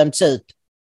som dömts ut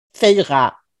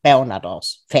 4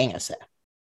 månaders fängelse.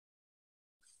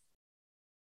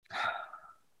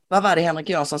 Vad var det Henrik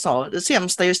Jönsson sa? Det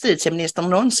sämsta justitieministern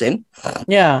någonsin.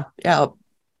 Ja.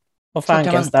 Och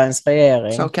Frankensteins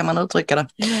regering. Så kan man uttrycka det.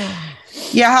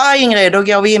 Jaha Ingrid, då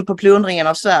går vi in på plundringen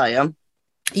av Sverige.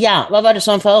 Ja, vad var det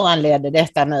som föranledde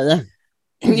detta nu?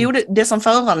 Jo, det som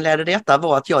föranledde detta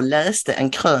var att jag läste en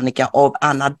krönika av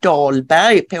Anna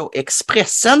Dahlberg på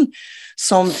Expressen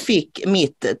som fick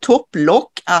mitt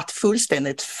topplock att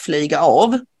fullständigt flyga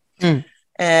av.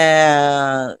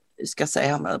 Ska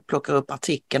se om jag plockar upp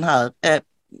artikeln här.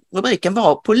 Rubriken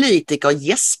var "Politiker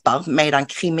gäspar medan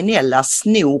kriminella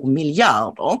snor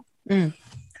miljarder".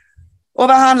 Och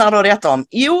vad handlar då detta om?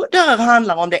 Jo, det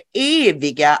handlar om det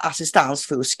eviga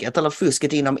assistansfusket, eller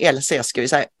fusket inom LSS ska vi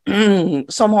säga,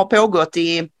 som har pågått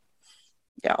i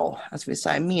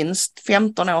minst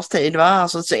 15 års tid. Va?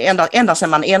 Alltså ända sedan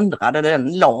man ändrade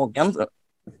den lagen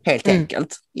helt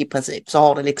enkelt i princip, så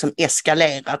har det liksom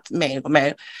eskalerat mer och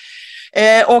mer.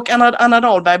 Och Anna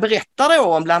Dahlberg berättar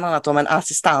då bland annat om en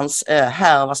assistans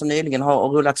här som nyligen har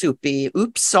rullats upp i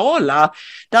Uppsala,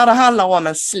 där det handlar om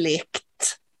en släkt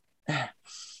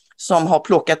som har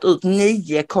plockat ut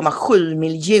 9,7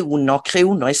 miljoner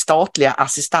kronor i statliga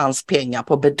assistanspengar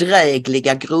på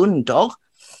bedrägliga grunder.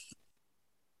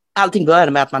 Allting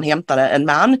började med att man hämtade en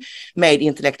man med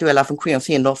intellektuella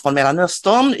funktionshinder från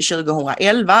Mellanöstern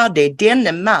 2011. Det är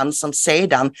denne man som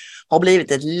sedan har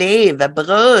blivit ett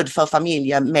levebröd för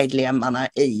familjemedlemmarna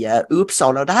i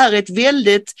Uppsala. Och det här är ett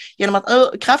väldigt, genom att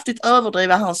kraftigt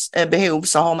överdriva hans behov,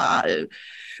 så har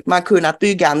man kunnat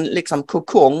bygga en liksom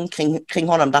kokong kring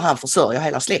honom där han försörjer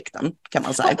hela släkten, kan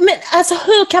man säga. Men alltså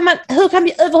hur kan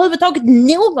vi överhuvudtaget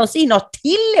någonsin ha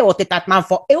tillåtit att man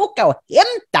får åka och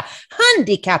hämta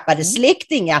handikappade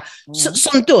släktingar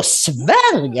som då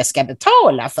Sverige ska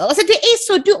betala för? Alltså det är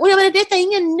så dumt. Och jag menar, detta är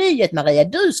ingen nyhet, Maria.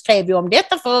 Du skrev ju om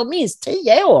detta för minst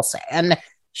 10 år sedan.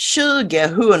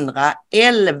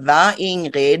 2011,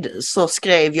 Ingrid, så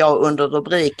skrev jag under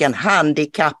rubriken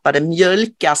 "Handikappade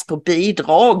mjölkas på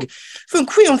bidrag.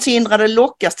 Funktionshindrade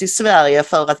lockas till Sverige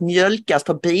för att mjölkas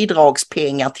på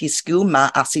bidragspengar till skumma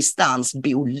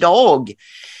assistansbolag.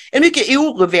 En mycket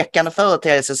oroväckande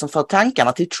företeelse som för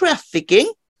tankarna till trafficking",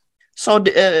 sa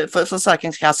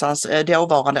Försäkringskassans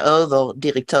dåvarande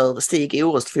överdirektör Stig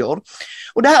Orestfjord.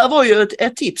 Och det här var ju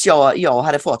ett tips jag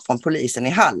hade fått från polisen i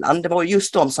Halland. Det var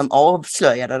just de som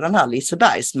avslöjade den här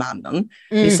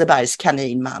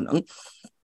Lisebergskaninmannen.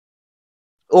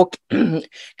 Och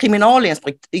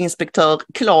kriminalinspektör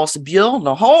Claes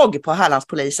Björnerhag på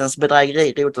Hallandspolisens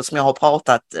bedrägerirotel, som jag har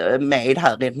pratat med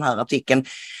här i den här artikeln,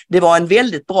 det var en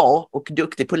väldigt bra och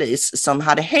duktig polis som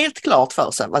hade helt klart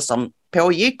för sig vad som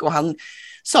pågick, och han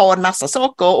sa en massa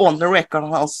saker on the record,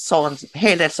 och han sa en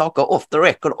hel del saker off the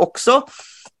record också.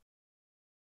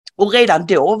 Och redan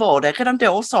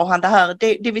då sa han det här,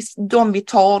 de vi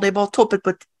tar, det är bara toppet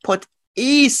på ett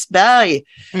isberg.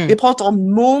 Vi pratar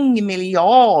om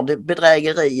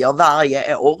mångmiljardbedrägerier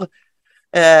varje år.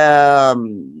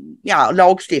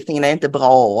 Lagstiftningen är inte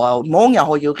bra och många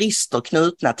har jurister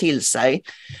knutna till sig,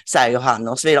 säger han,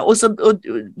 och så vidare. Och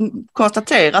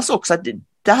konstateras också att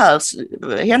det här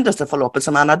händelseförloppet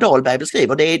som Anna Dahlberg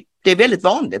beskriver, det är väldigt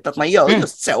vanligt att man gör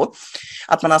just så.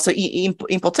 Att man alltså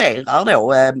importerar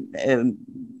då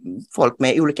folk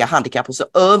med olika handikapp, och så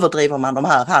överdriver man de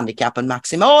här handikappen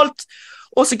maximalt,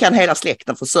 och så kan hela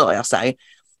släkten försörja sig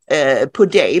på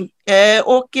det.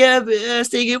 Och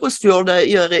Stig Orestfjord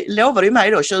lovade ju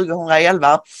mig då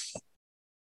 2011: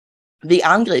 vi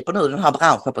angriper nu den här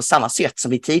branschen på samma sätt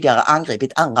som vi tidigare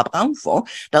angripit andra branscher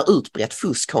där utbrett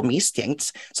fusk har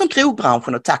misstänkts, som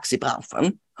krogbranschen och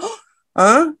taxibranschen.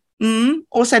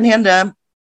 Och sen hände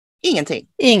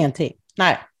ingenting.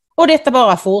 Nej. Och detta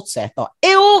bara fortsätter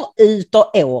år ut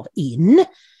och år in.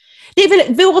 Det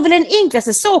vore väl en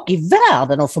enklaste sak i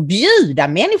världen att förbjuda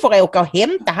människor att åka och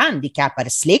hämta handikappade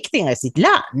släktingar i sitt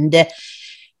land.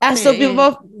 Alltså vi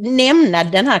var nämna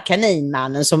den här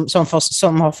kaninmannen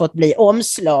som har fått bli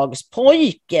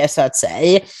omslagspojke så att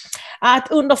säga.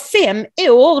 Att under 5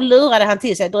 år lurade han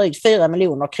till sig drygt 4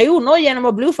 miljoner kronor genom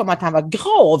att bluffa om att han var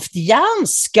gravt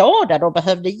hjärnskadad och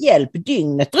behövde hjälp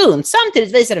dygnet runt.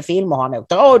 Samtidigt visade filmer han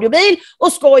åkte radiobil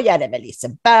och skojade med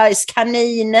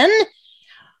Lisebergskaninen.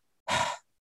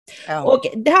 Och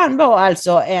han var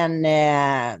alltså en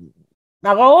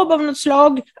arab av något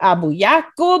slag, Abu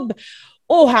Jakob,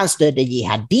 och han stödde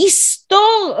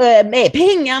jihadister med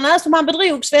pengarna som han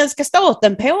bedrog svenska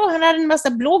staten på. Han hade en massa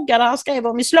bloggar där han skrev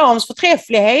om islams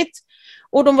förträfflighet,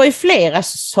 och de var ju flera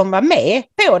som var med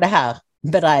på det här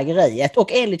bedrägeriet,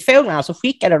 och enligt fåglarna så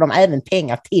skickade de även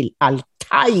pengar till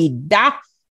Al-Qaida.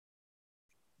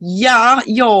 Ja,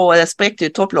 jag spräckte ju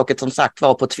topplocket som sagt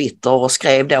var på Twitter och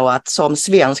skrev då att som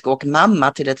svensk och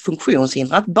mamma till ett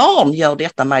funktionshindrat barn gör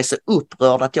detta mig så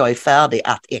upprörd att jag är färdig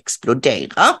att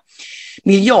explodera.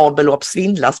 Miljardbelopp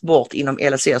svindlas bort inom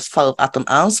LSS för att de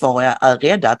ansvariga är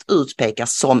rädda att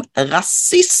utpekas som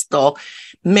rasister.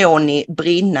 Må ni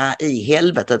brinna i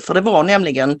helvetet. För det var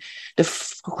nämligen, det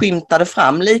skymtade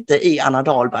fram lite i Anna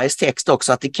Dahlbergs text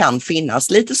också att det kan finnas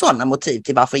lite sådana motiv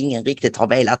till varför ingen riktigt har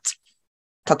velat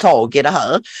ta tag i det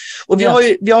här. Och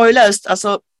vi har ju läst,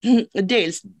 alltså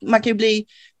dels, man kan ju bli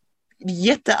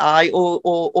jättearg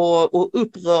och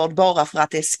upprörd bara för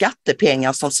att det är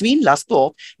skattepengar som svindlas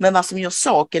bort. Men vad som gör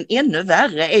saken ännu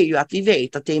värre är ju att vi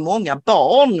vet att det är många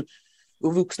barn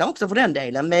och vuxna också för den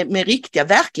delen med riktiga,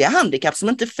 verkliga handikapp som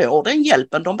inte får den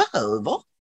hjälpen de behöver.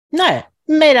 Nej,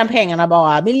 medan pengarna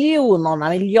bara,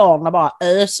 miljarderna bara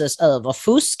öses över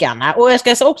fuskarna. Och jag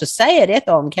ska också säga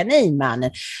detta om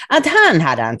kaninmannen, att han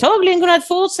hade antagligen kunnat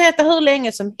fortsätta hur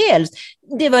länge som helst.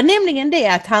 Det var nämligen det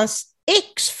att hans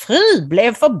exfru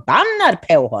blev förbannad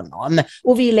på honom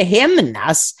och ville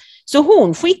hämnas. Så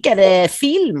hon skickade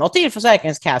filmer till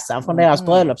Försäkringskassan från deras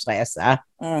bröllopsresa.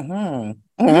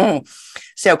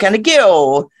 Så kan det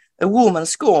gå. A woman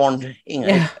scorned,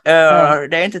 Ingrid.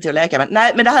 Det är inte till att leka med.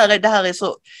 Nej, men det här är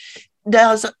så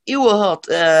oerhört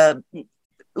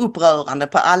upprörande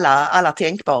på alla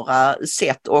tänkbara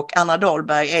sätt, och Anna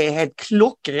Dahlberg är helt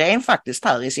klockren faktiskt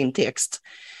här i sin text.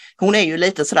 Hon är ju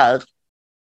lite sådär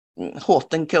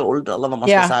hot and cold eller vad man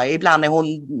ska säga. Ibland är hon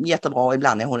jättebra,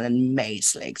 ibland är hon en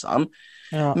mes liksom.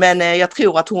 Ja. Men jag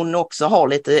tror att hon också har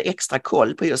lite extra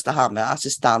koll på just det här med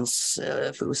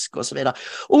assistansfusk och så vidare.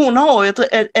 Och hon har ju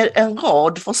en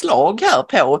rad förslag här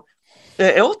på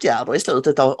åtgärder i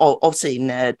slutet av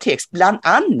sin text. Bland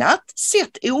annat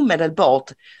sätt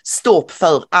omedelbart stopp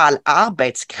för all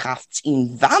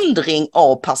arbetskraftsinvandring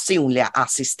av personliga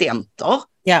assistenter.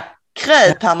 Ja.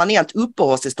 Kräv permanent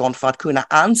uppehållstillstånd för att kunna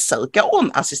ansöka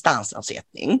om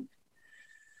assistansersättning.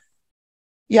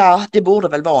 Ja, det borde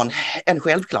väl vara en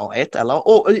självklarhet, eller?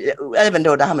 Och även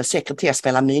då det här med sekretess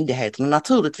mellan myndigheterna.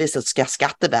 Naturligtvis ska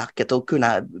Skatteverket och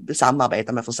kunna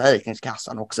samarbeta med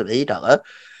Försäkringskassan och så vidare.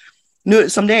 Nu,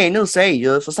 som det är nu så är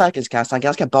ju Försäkringskassan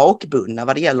ganska bakbundna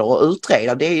vad det gäller att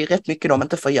utreda. Det är ju rätt mycket de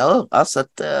inte får göra. Så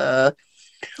att,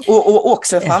 och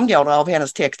också framgår det av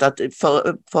hennes text att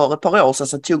för ett par år sedan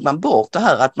så tog man bort det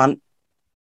här att man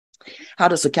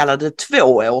hade så kallade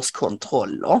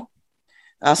 2-årskontroller.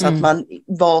 Alltså att man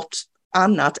vart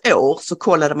annat år så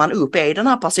kollade man upp, är den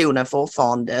här personen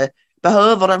fortfarande,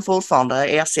 behöver den fortfarande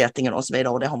ersättningen och så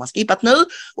vidare, och det har man skippat nu,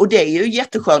 och det är ju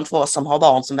jätteskönt för oss som har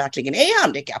barn som verkligen är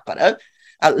handikappade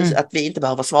att vi inte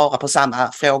behöver svara på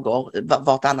samma frågor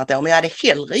vartannat år, men jag hade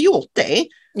hellre gjort det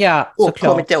och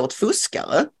kommit åt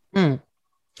fuskare.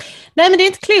 Nej, men det är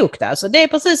inte klokt alltså. Det är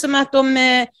precis som att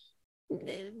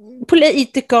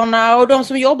politikerna och de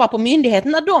som jobbar på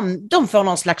myndigheterna, de får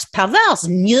någon slags pervers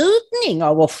njutning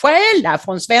av att stjäla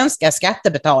från svenska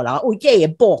skattebetalare och ge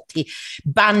bort till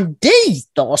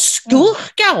banditer och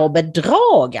skurkar och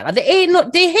bedragare. Det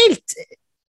är helt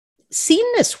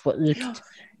sinnessjukt.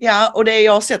 Ja, och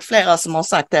jag har sett flera som har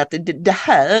sagt att det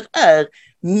här är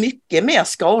mycket mer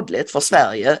skadligt för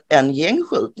Sverige än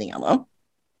gängskjutningarna,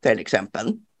 till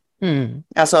exempel.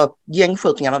 Alltså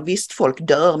gängskjutningarna, visst folk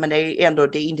dör, men det är ändå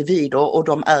det är individer och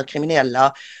de är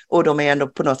kriminella och de är ändå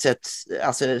på något sätt,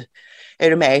 alltså är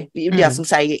du med? Det som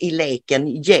säger i leken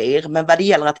ger, men vad det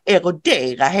gäller att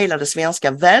erodera hela det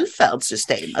svenska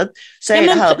välfärdssystemet så är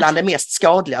det här bland det mest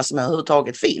skadliga som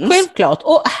överhuvudtaget finns. Självklart,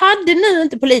 och hade nu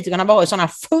inte politikerna varit sådana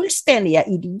fullständiga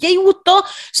idioter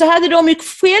så hade de ju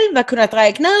själva kunnat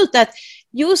räkna ut att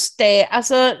Just det,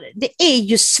 alltså det är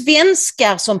ju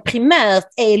svenskar som primärt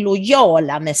är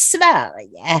lojala med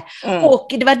Sverige. Och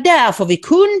det var därför vi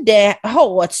kunde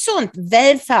ha ett sånt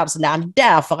välfärdsland,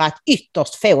 därför att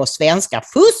ytterst få svenskar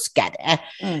fuskade.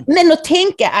 Men att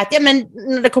tänka att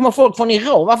när det kommer folk från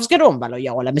Iran, varför ska de vara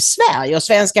lojala med Sverige och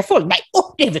svenska folk? Nej,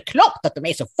 det är väl klart att de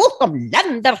är, så fort de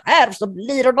landar här så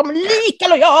blir de lika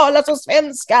lojala som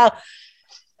svenskar.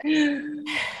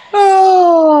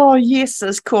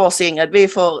 Jesus kors, Ingrid. Vi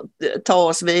får ta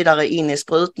oss vidare in i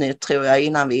sprutnytt, tror jag,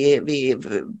 innan vi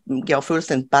går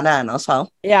fullständigt bananas här.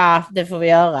 Ja, det får vi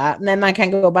göra. Men man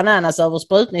kan gå bananas över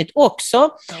sprutnytt också.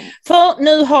 För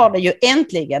nu har det ju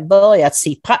äntligen börjat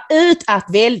sippra ut att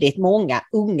väldigt många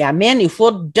unga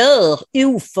människor dör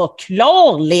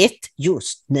oförklarligt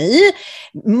just nu.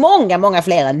 Många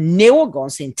fler än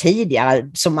någonsin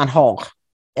tidigare som man har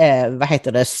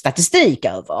statistik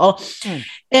över.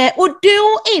 Och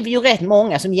då är vi ju rätt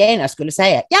många som gärna skulle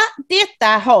säga, ja, detta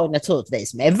har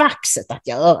naturligtvis med vaxet att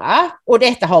göra, och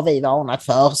detta har vi varnat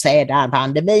för sedan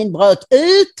pandemin bröt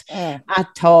ut,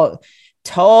 att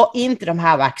ta inte de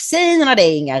här vaccinerna, det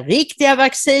är inga riktiga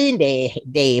vaccin,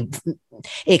 det är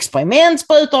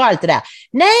experimentsprutor och allt det där.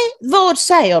 Nej, vad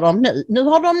säger de nu? Nu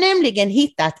har de nämligen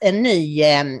hittat en ny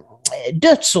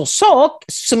dödsorsak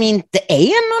som inte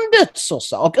är någon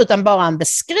dödsorsak utan bara en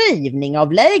beskrivning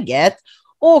av läget,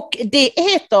 och det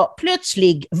heter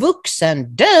plötslig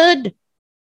vuxendöd.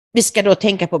 Vi ska då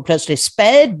tänka på plötslig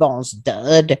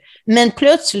spädbarnsdöd, men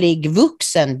plötslig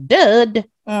vuxendöd.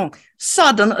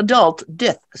 Sudden Adult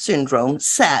Death Syndrome,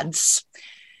 SADS.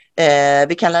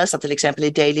 Vi kan läsa till exempel i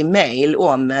Daily Mail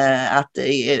om att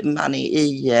man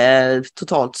i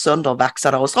totalt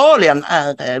söndervaxade Australien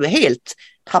är helt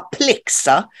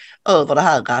perplexa över det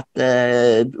här att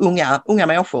unga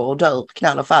människor dör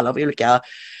knall och fall av olika,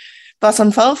 vad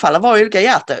som förefaller vara olika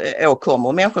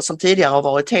hjärtåkommor. Människor som tidigare har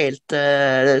varit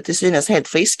till synes helt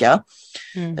friska.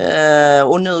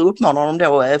 Och nu uppmanar de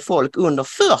då folk under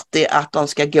 40 att de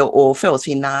ska gå och få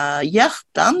sina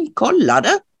hjärtan kollade.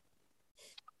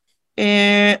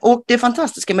 Och det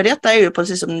fantastiska med detta är ju,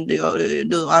 precis som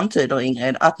du antyder,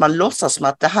 Ingrid, att man låtsas som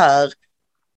att det här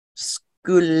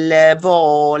skulle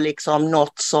vara liksom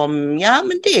något som,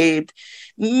 men det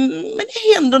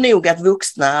händer nog att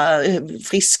vuxna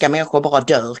friska människor bara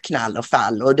dör knall och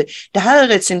fall, och det här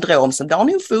är ett syndrom som det har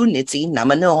nog funnits innan,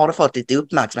 men nu har det fått lite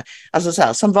uppmärksamhet. Alltså så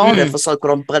här, som vanligt försöker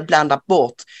de blanda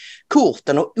bort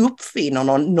korten och uppfinner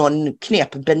någon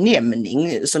knäpp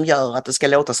benämning som gör att det ska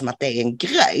låta som att det är en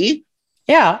grej.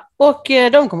 Ja, och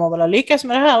de kommer väl att lyckas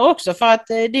med det här också, för att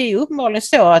det är ju uppenbarligen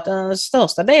så att den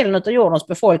största delen av jordens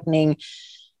befolkning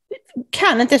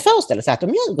kan inte föreställa sig att de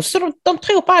ljuger, så de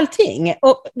tror på allting.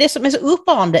 Och det som är så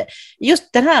upprörande,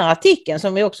 just den här artikeln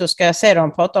som vi också ska se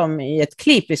dem prata om i ett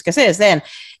klipp vi ska se sen,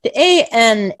 det är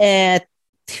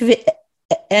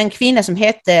en kvinna som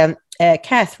hette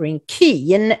Catherine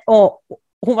Keane, och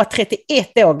hon var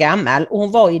 31 år gammal och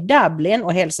hon var i Dublin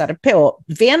och hälsade på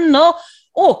vänner.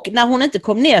 Och när hon inte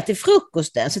kom ner till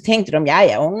frukosten så tänkte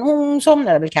de, hon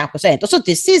somnade väl kanske sent. Och så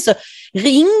till sist så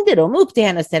ringde de upp till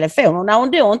hennes telefon, och när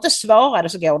hon då inte svarade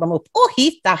så går de upp och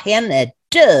hittar henne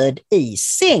död i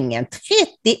sängen.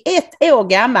 31 år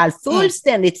gammal,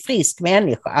 fullständigt frisk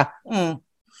människa.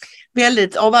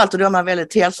 Väldigt, av allt, och de är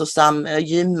väldigt hälsosam,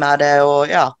 gymmade och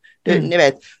ni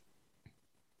vet.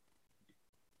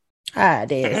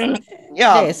 Det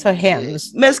är så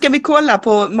hemskt. Men ska vi kolla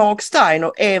på Mark Stein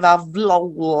och Eva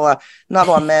Vlau när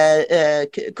de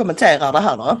kommenterar det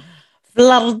här då?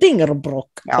 Vladingerbrock,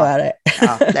 det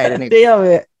är det. Det gör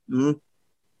vi.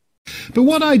 But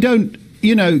what I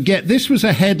don't, get, this was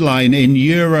a headline in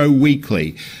Euro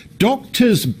Weekly.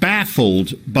 Doctors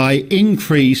baffled by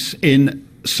increase in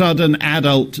sudden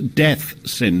adult death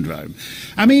syndrome.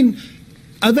 I mean,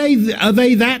 are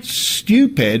they that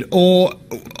stupid, or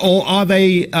are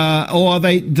they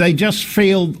just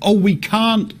feel, we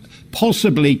can't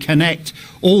possibly connect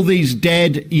all these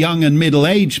dead young and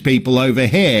middle-aged people over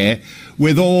here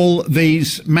with all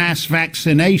these mass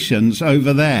vaccinations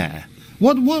over there?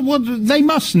 What they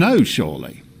must know,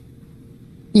 surely.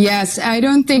 Yes, I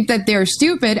don't think that they're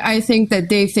stupid. I think that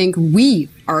they think we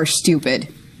are stupid.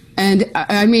 And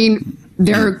I mean,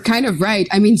 they're kind of right.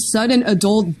 I mean, sudden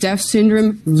adult death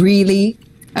syndrome, really?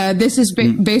 This is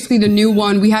basically the new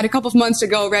one. We had a couple of months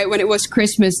ago, right, when it was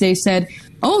Christmas, they said,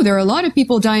 there are a lot of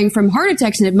people dying from heart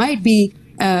attacks, and it might be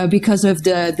because of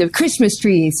the Christmas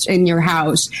trees in your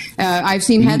house. I've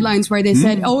seen headlines where they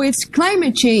said, it's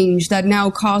climate change that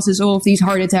now causes all of these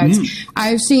heart attacks.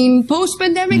 I've seen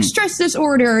post-pandemic stress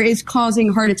disorder is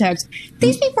causing heart attacks.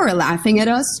 These people are laughing at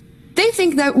us. They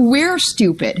think that we're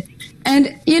stupid.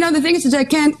 And, the thing is that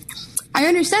I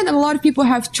understand that a lot of people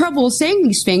have trouble saying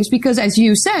these things because, as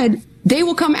you said, they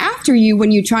will come after you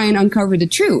when you try and uncover the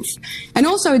truth. And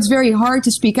also, it's very hard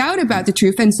to speak out about the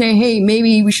truth and say, hey,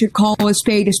 maybe we should call a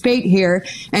spade here,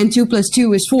 and 2 +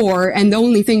 2 is 4. And the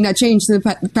only thing that changed in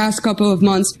the past couple of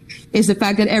months is the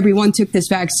fact that everyone took this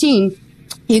vaccine.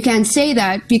 You can't say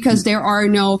that because there are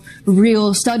no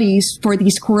real studies for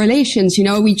these correlations. You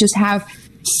know, we just have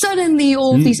suddenly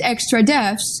all of these extra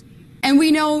deaths. And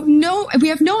we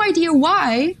have no idea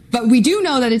why, but we do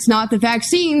know that it's not the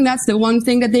vaccine. That's the one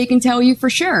thing that they can tell you for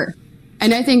sure.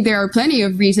 And I think there are plenty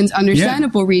of reasons,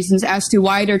 understandable reasons, as to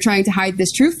why they're trying to hide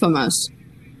this truth from us.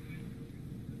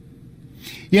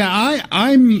 Yeah,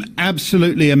 I'm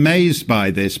absolutely amazed by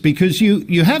this because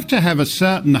you have to have a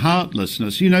certain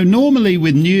heartlessness. You know, normally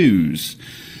with news,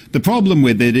 the problem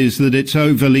with it is that it's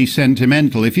overly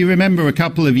sentimental. If you remember a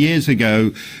couple of years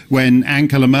ago when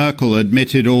Angela Merkel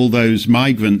admitted all those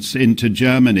migrants into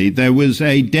Germany, there was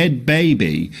a dead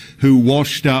baby who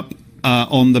washed up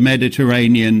on the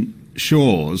Mediterranean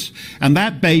shores, and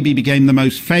that baby became the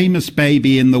most famous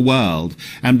baby in the world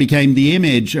and became the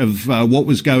image of what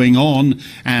was going on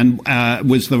and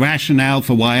was the rationale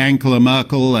for why Angela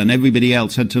Merkel and everybody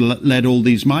else had to let all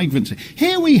these migrants in.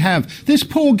 Here we have this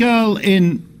poor girl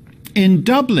in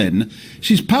Dublin.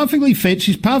 She's perfectly fit,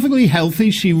 she's perfectly healthy,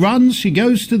 she runs, she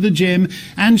goes to the gym,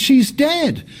 and she's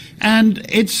dead. And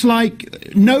it's like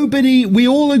we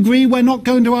all agree we're not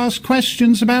going to ask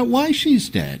questions about why she's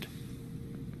dead.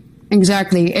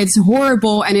 Exactly. It's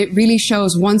horrible, and it really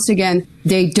shows once again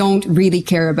they don't really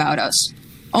care about us.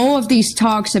 All of these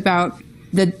talks about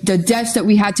the deaths that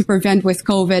we had to prevent with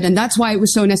COVID, and that's why it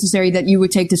was so necessary that you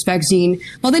would take this vaccine.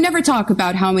 Well, they never talk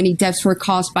about how many deaths were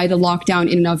caused by the lockdown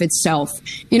in and of itself.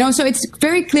 You know, so it's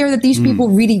very clear that these people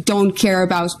really don't care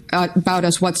about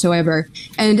us whatsoever.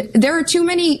 And there are too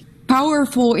many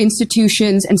powerful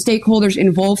institutions and stakeholders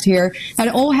involved here that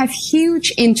all have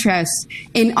huge interest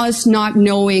in us not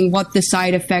knowing what the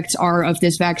side effects are of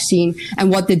this vaccine and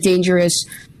what the dangerous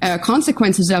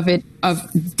consequences of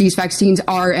these vaccines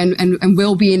are and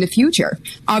will be in the future.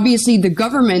 Obviously,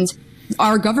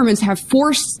 our governments have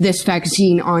forced this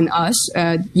vaccine on us.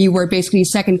 You were basically a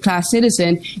second-class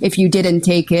citizen if you didn't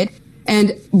take it.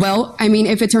 And, well, I mean,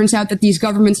 if it turns out that these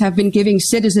governments have been giving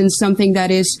citizens something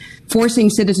that is forcing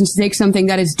citizens to take something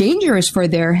that is dangerous for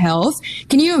their health,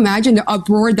 can you imagine the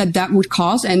uproar that would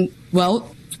cause? And, well,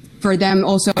 for them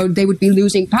also, they would be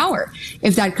losing power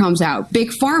if that comes out. Big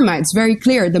Pharma, it's very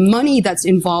clear. The money that's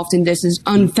involved in this is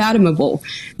unfathomable.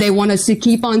 They want us to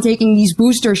keep on taking these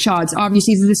booster shots.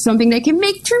 Obviously, this is something they can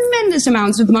make tremendous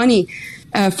amounts of money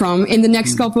from in the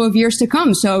next couple of years to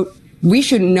come. So we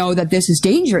should know that this is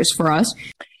dangerous for us.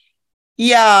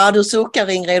 Ja, du suckar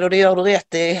Ingrid och det gör du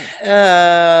rätt i.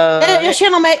 Jag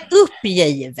känner mig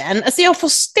uppgiven. Alltså jag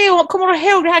förstår, kommer du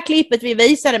ihåg det här klippet vi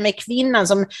visade med kvinnan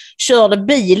som körde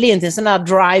bil in till en sån här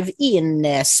drive-in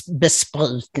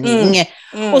besprutning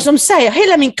och som säger,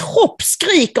 hela min kropp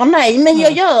skriker nej, men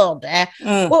jag gör det.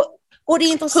 Och det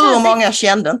är intressant. Hur många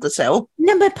kände inte så?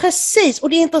 Nej, men precis. Och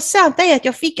det intressanta är att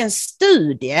jag fick en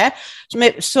studie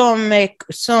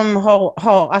som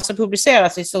har alltså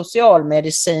publicerats i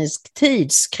socialmedicinsk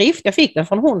tidskrift. Jag fick den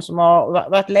från hon som har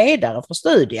varit ledare för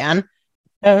studien.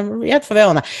 Jag är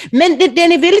jätteförvånad. Men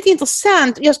den är väldigt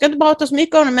intressant. Jag ska inte prata så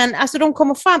mycket om den, men alltså de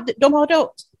har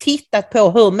då tittat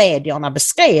på hur medierna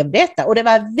beskrev detta, och det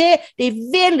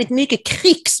är väldigt mycket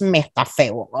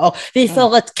krigsmetaforer. Vi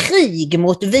för ett krig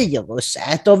mot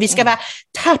viruset och vi ska vara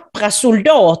tappra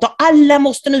soldater. Alla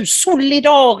måste nu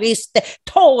solidariskt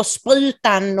ta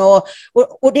sprutan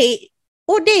och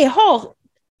det har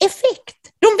effekt.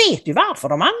 De vet ju varför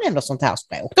de använder sånt här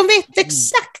språk. De vet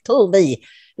exakt hur vi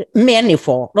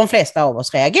människor, de flesta av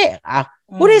oss, reagerar.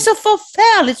 Och det är så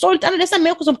förfärligt sorgligt. Alla dessa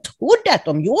människor som trodde att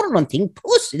de gjorde någonting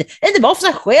positivt, inte bara för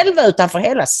sig själva utan för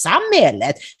hela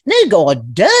samhället, nu går och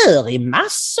dör i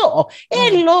massor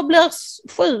eller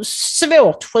blir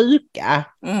svårt sjuka.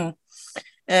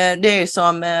 Det är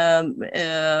som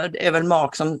det är väl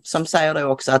Mark som säger det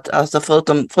också, att alltså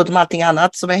förutom allting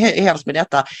annat som är hemskt med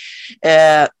detta,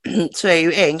 så är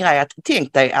ju en grej att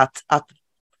tänk dig att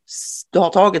du har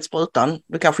tagit sprutan,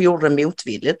 du kanske gjorde det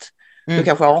motvilligt, du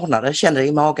kanske ordnade, kände det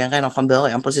i magen redan från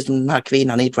början, precis som den här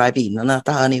kvinnan i drive-in, att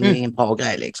det här är nog ingen bra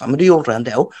grej liksom, men du gjorde det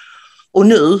ändå. Och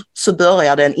nu så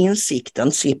börjar den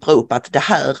insikten sippra upp att det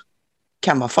här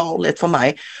kan vara farligt för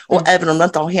mig. Och även om det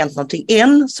inte har hänt någonting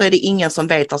än, så är det ingen som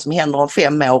vet vad som händer om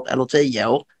 5 år eller 10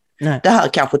 år. Nej. Det här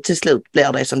kanske till slut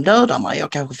blir det som dödar mig.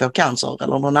 Jag kanske får cancer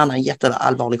eller någon annan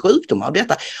jätteallvarlig sjukdom av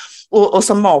detta. Och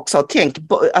som Mark sa, tänk,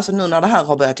 alltså nu när det här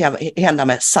har börjat hända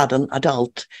med sudden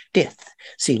adult death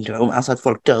syndrome, alltså att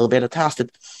folk dör väldigt hastigt.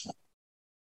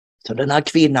 Så den här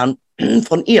kvinnan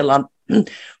från Irland,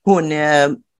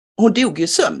 hon dog ju i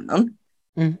sömnen.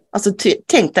 Alltså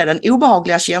tänk dig den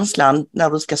obehagliga känslan när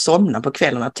du ska somna på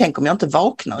kvällarna. Tänk om jag inte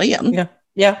vaknar igen.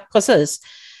 Ja, precis.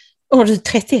 Och du är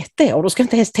 31 år, du ska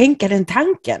inte ens tänka den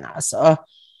tanken alltså.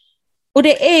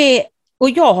 Och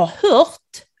jag har hört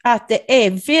att det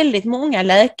är väldigt många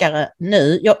läkare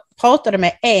nu. Jag pratade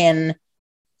med en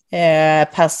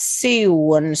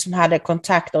person som hade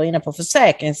kontakter inne på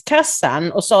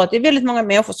Försäkringskassan och sa att det är väldigt många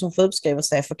människor som sjukskriver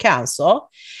sig för cancer.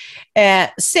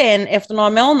 Sen efter några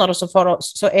månader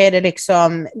så är det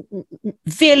liksom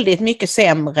väldigt mycket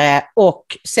sämre och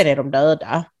sen är de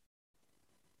döda.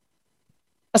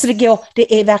 Alltså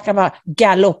det verkar vara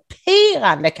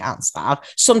galopperande cancer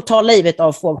som tar livet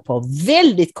av folk på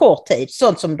väldigt kort tid.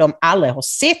 Sånt som de aldrig har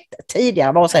sett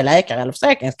tidigare, vare sig läkare eller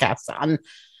Försäkringskassan.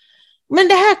 Men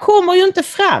det här kommer ju inte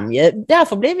fram ju.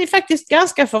 Därför blev vi faktiskt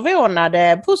ganska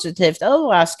förvånade, positivt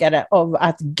överraskade av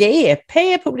att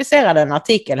GP publicerade en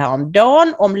artikel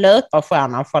häromdagen om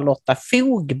löparstjärnan Charlotta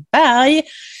Fogberg.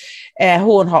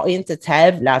 Hon har inte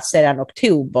tävlat sedan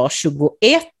oktober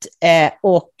 21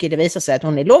 och det visar sig att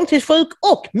hon är långtidssjuk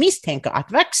och misstänker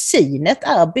att vaccinet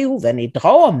är boven i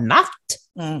dramat.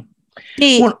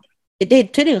 Det är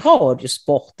tydligen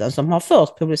Radiosporten som har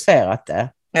först publicerat det.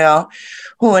 Ja,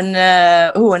 hon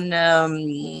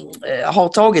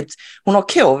har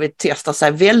covid-testat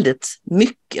sig väldigt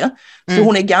mycket. Så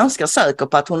hon är ganska säker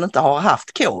på att hon inte har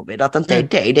haft covid, att det inte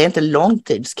är det är inte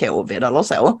långtidscovid eller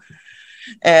så.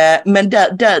 Men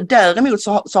däremot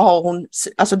så har hon,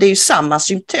 alltså det är ju samma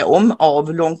symptom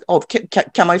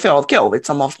kan man ju få av covid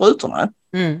som av sprutorna.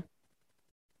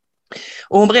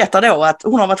 Och hon berättar då att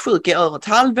hon har varit sjuk i över ett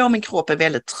halvår, min kropp är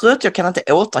väldigt trött, jag kan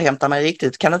inte återhämta mig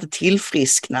riktigt, kan inte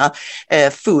tillfriskna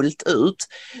fullt ut.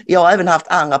 Jag har även haft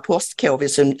andra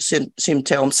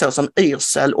post-covid-symptom såsom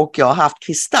yrsel och jag har haft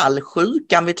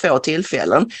kristallsjukan vid 2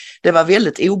 tillfällen. Det var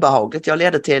väldigt obehagligt, det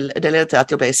ledde till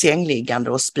att jag blev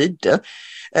sängliggande och spydde.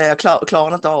 Jag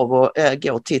klarade inte av att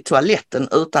gå till toaletten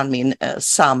utan min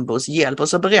sambos hjälp, och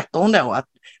så berättar hon då att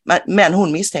men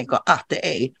hon misstänker att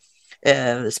det är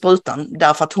sprutan,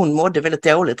 därför att hon mådde väldigt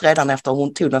dåligt redan efter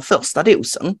hon tog den första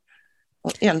dosen.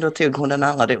 Och ändå tog hon den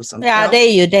andra dosen. Ja, det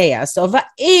är ju det alltså. Vad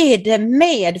är det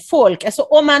med folk? Alltså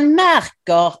om man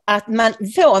märker att man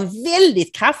får en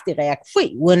väldigt kraftig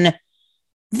reaktion,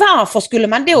 varför skulle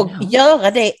man då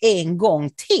göra det en gång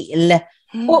till?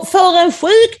 Och för en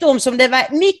sjukdom som det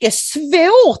var mycket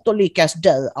svårt att lyckas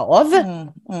dö av.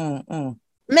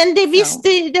 Men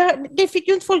det fick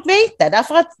ju inte folk veta,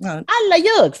 därför att alla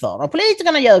ljög för dem.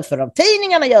 Politikerna ljög för dem,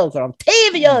 tidningarna ljög för dem,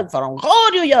 tv ljög för dem,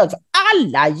 radio ljög för dem.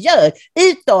 Alla ljög,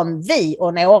 utom vi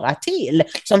och några till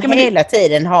som hela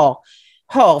tiden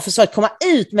har försökt komma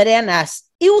ut med denna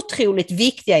otroligt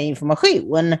viktiga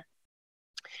information.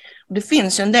 Det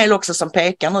finns en del också som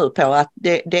pekar nu på att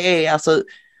det är alltså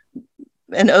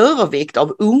en övervikt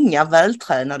av unga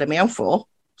vältränade människor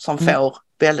som får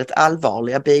väldigt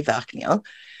allvarliga biverkningar.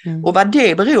 Och vad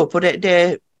det beror på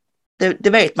det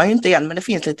vet man ju inte än, men det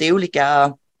finns lite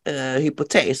olika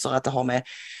hypoteser att det har med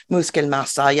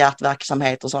muskelmassa,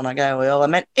 hjärtverksamhet och sådana grejer att göra.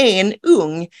 Men en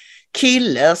ung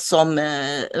kille som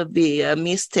vi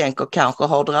misstänker kanske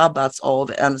har drabbats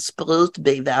av en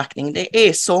sprutbiverkning, det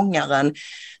är sångaren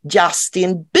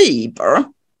Justin Bieber.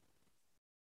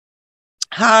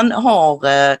 Han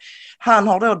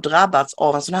har då drabbats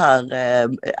av en sån här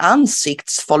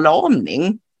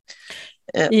ansiktsförlamning.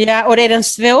 Ja, och det är den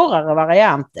svårare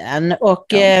varianten. Och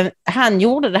han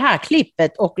gjorde det här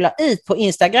klippet och la ut på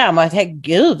Instagram och att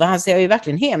gud, han ser ju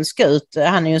verkligen hemsk ut.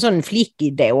 Han är ju en sån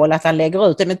flickidol att han lägger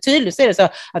ut det. Men tydligt är det så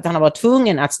att han har varit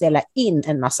tvungen att ställa in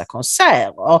en massa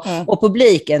konserter. Och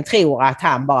publiken tror att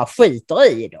han bara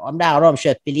skiter i dem. Där har de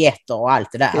köpt biljetter och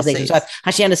allt det där. Så att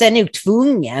han kände sig nog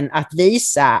tvungen att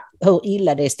visa hur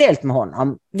illa det är ställt med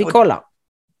honom. Vi kollar.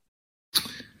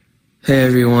 Hey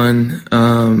everyone,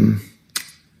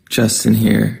 Justin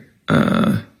here.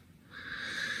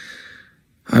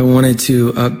 I wanted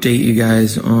to update you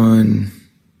guys on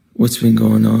what's been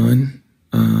going on.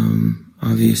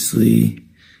 Obviously,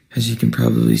 as you can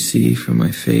probably see from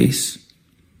my face,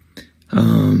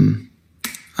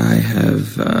 I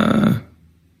have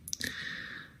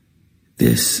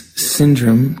this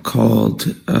syndrome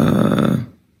called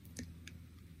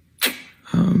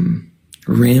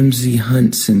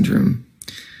Ramsay-Hunt syndrome.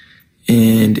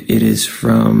 And it is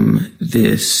from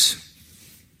this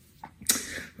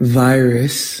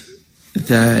virus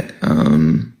that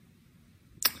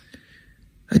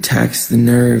attacks the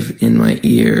nerve in my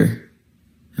ear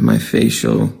and my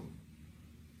facial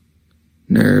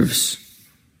nerves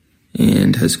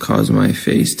and has caused my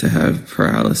face to have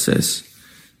paralysis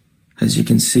As you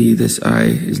can see, this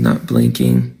eye is not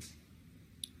blinking.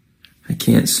 I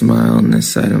can't smile on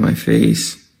this side of my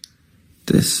face.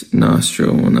 This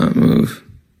nostril will not move.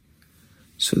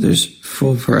 So there's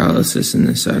full paralysis in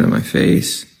this side of my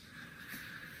face.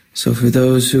 So for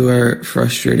those who are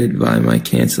frustrated by my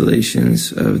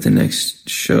cancellations of the next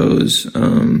shows,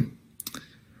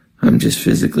 I'm just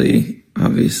physically,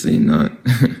 obviously not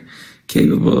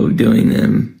capable of doing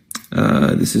them.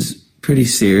 This is pretty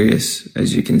serious,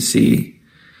 as you can see.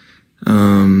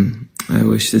 I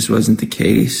wish this wasn't the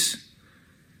case,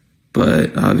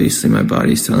 but obviously my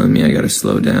body's telling me I gotta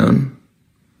slow down.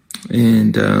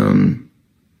 And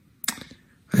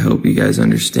I hope you guys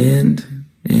understand,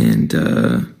 and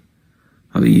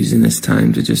I'll be using this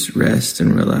time to just rest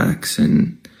and relax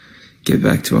and get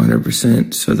back to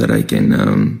 100% so that I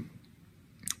can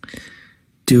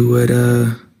do what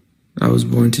I was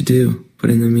born to do.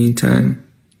 But in the meantime,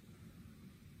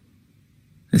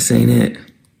 this ain't it.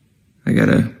 I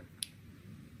gotta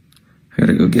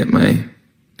go get my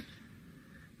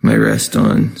rest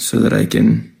on so that I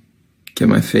can get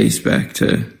my face back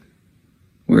to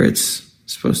where it's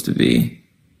supposed to be.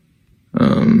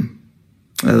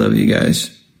 I love you guys.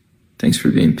 Thanks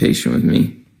for being patient with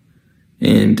me.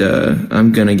 And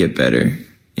I'm gonna get better.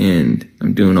 And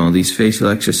I'm doing all these facial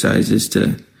exercises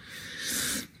to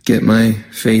get my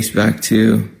face back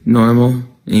to normal.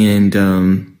 And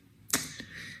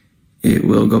it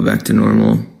will go back to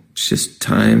normal. It's just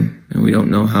time. And we don't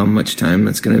know how much time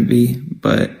that's gonna be.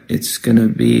 But it's gonna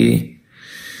be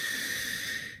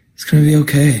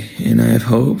okay. And I have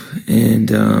hope.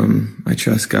 And I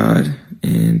trust God.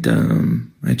 And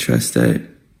I trust that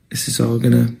this is all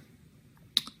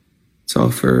it's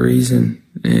all for a reason.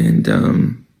 And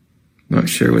I'm not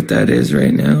sure what that is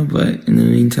right now, but in the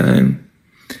meantime,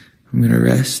 I'm gonna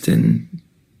rest, and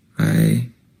I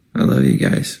love you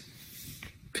guys.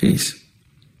 Peace.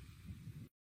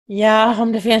 Ja,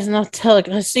 om det finns något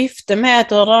högre syfte med att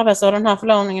du har drabbats av den här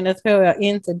förlamningen, det tror jag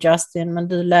inte, Justin, men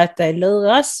du lät dig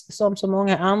luras, som så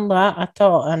många andra, att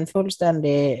ta en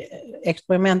fullständig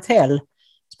experimentell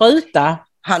spruta.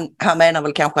 Han menar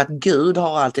väl kanske att Gud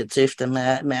har alltid ett syfte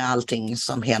med allting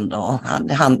som händer.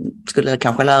 Han skulle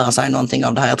kanske lära sig någonting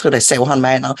av det här. Jag tror det är så han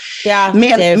menar. Ja,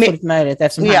 men, det är fullt möjligt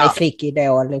eftersom han är flickig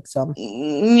då. Liksom.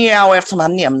 Ja, och eftersom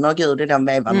han nämner Gud i den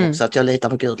vevan också, att jag litar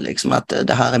på Gud, liksom, att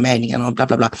det här är meningen och bla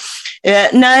bla bla.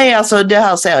 Nej, alltså det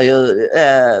här ser ju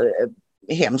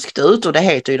hemskt ut, och det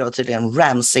heter ju då tydligen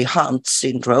Ramsay Hunt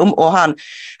syndrome, och han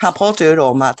pratar ju då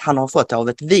om att han har fått av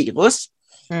ett virus.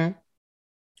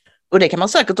 Och det kan man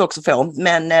säkert också få,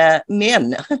 men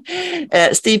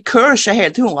Steve Kirsch är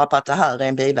helt 100 på att det här är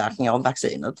en biverkning av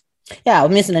vaccinet. Ja,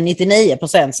 åtminstone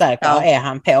 99% säker är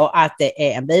han på att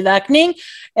det är en biverkning.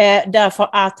 Därför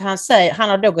att han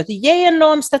har då gått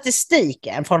igenom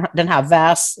statistiken från den här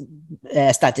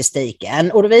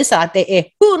världsstatistiken, och det visar att det är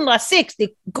 160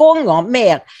 gånger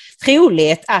mer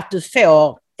troligt att du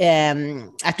får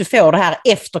det här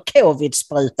efter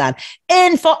covid-sprutan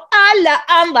än för alla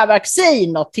andra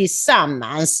vacciner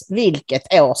tillsammans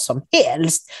vilket år som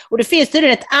helst. Och det finns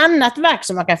tydligen ett annat vaccin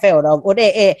som man kan få det av, och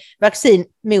det är vaccin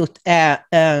mot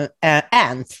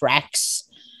anthrax.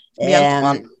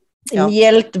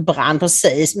 Mjältbrand,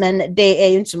 precis. Men det är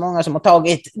ju inte så många som har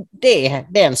tagit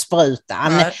den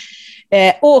sprutan.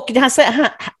 Och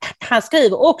han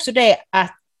skriver också det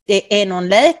att det är någon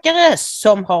läkare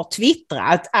som har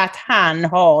twittrat att han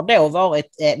har då varit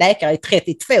läkare i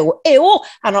 32 år.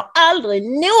 Han har aldrig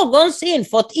någonsin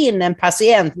fått in en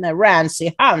patient med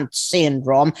Ramsay Hunt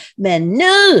syndrom. Men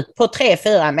nu på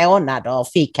 3-4 månader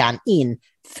fick han in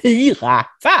 4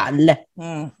 fall.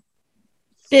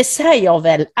 Det säger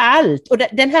väl allt. Och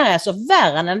den här är alltså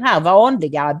värre än den här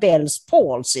vanliga Bell's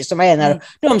palsy, som är en av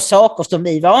de saker som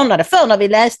vi varnade för när vi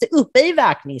läste upp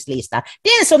biverkningslistan. Det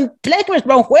är som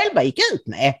läkemedelsbolagen själva gick ut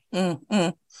med.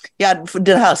 Ja,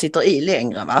 den här sitter i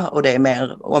längre, va? Och det är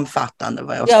mer omfattande.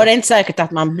 Vad jag ja, det är inte säkert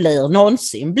att man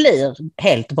någonsin blir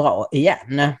helt bra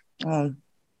igen.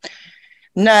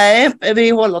 Nej, vi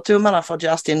håller tummarna för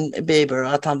Justin Bieber,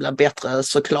 att han blir bättre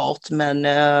såklart, men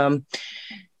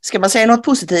ska man säga något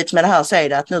positivt med det här, så är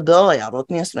det att nu börjar det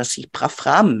åtminstone sippra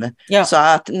fram. Så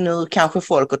att nu kanske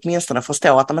folk åtminstone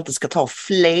förstår att de inte ska ta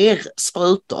fler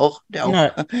sprutor då.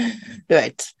 Du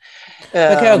vet.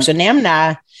 Jag kan också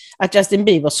nämna att Justin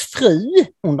Biebers fru,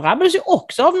 hon drabbades ju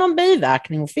också av någon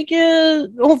biverkning. Hon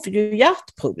fick ju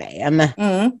hjärtproblem.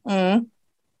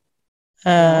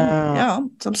 Ja,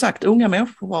 som sagt, unga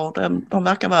människor, de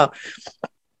verkar vara...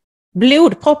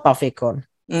 Blodproppar fick hon.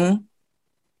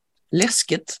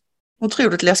 Läskigt.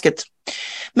 Otroligt läskigt.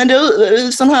 Men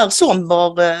du, sån här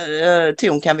somber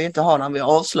ton kan vi inte ha när vi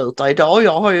avslutar idag.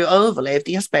 Jag har ju överlevt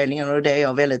inspelningen och det är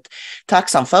jag väldigt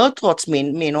tacksam för trots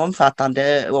min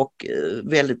omfattande och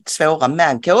väldigt svåra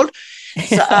mancold.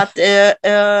 Så att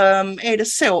är det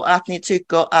så att ni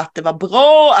tycker att det var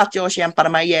bra att jag kämpade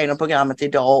mig igenom programmet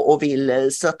idag och vill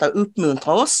stötta och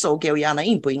uppmuntra oss, så gå gärna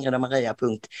in på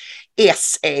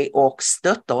ingridomaria.se och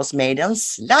stötta oss med en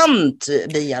slant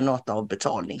via något av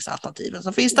betalningsalternativen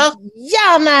som finns där.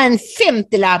 Gärna en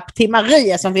 50-lapp till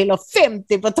Maria som fyller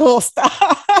 50 på torsdag.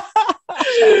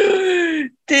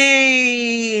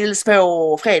 Tills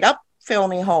på fredag får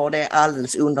ni ha det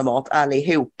alldeles underbart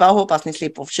allihopa. Hoppas ni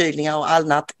slipper förkylningar och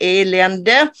annat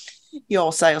elände.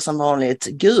 Jag säger som vanligt,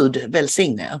 Gud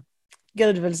välsigne.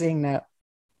 Gud välsigne.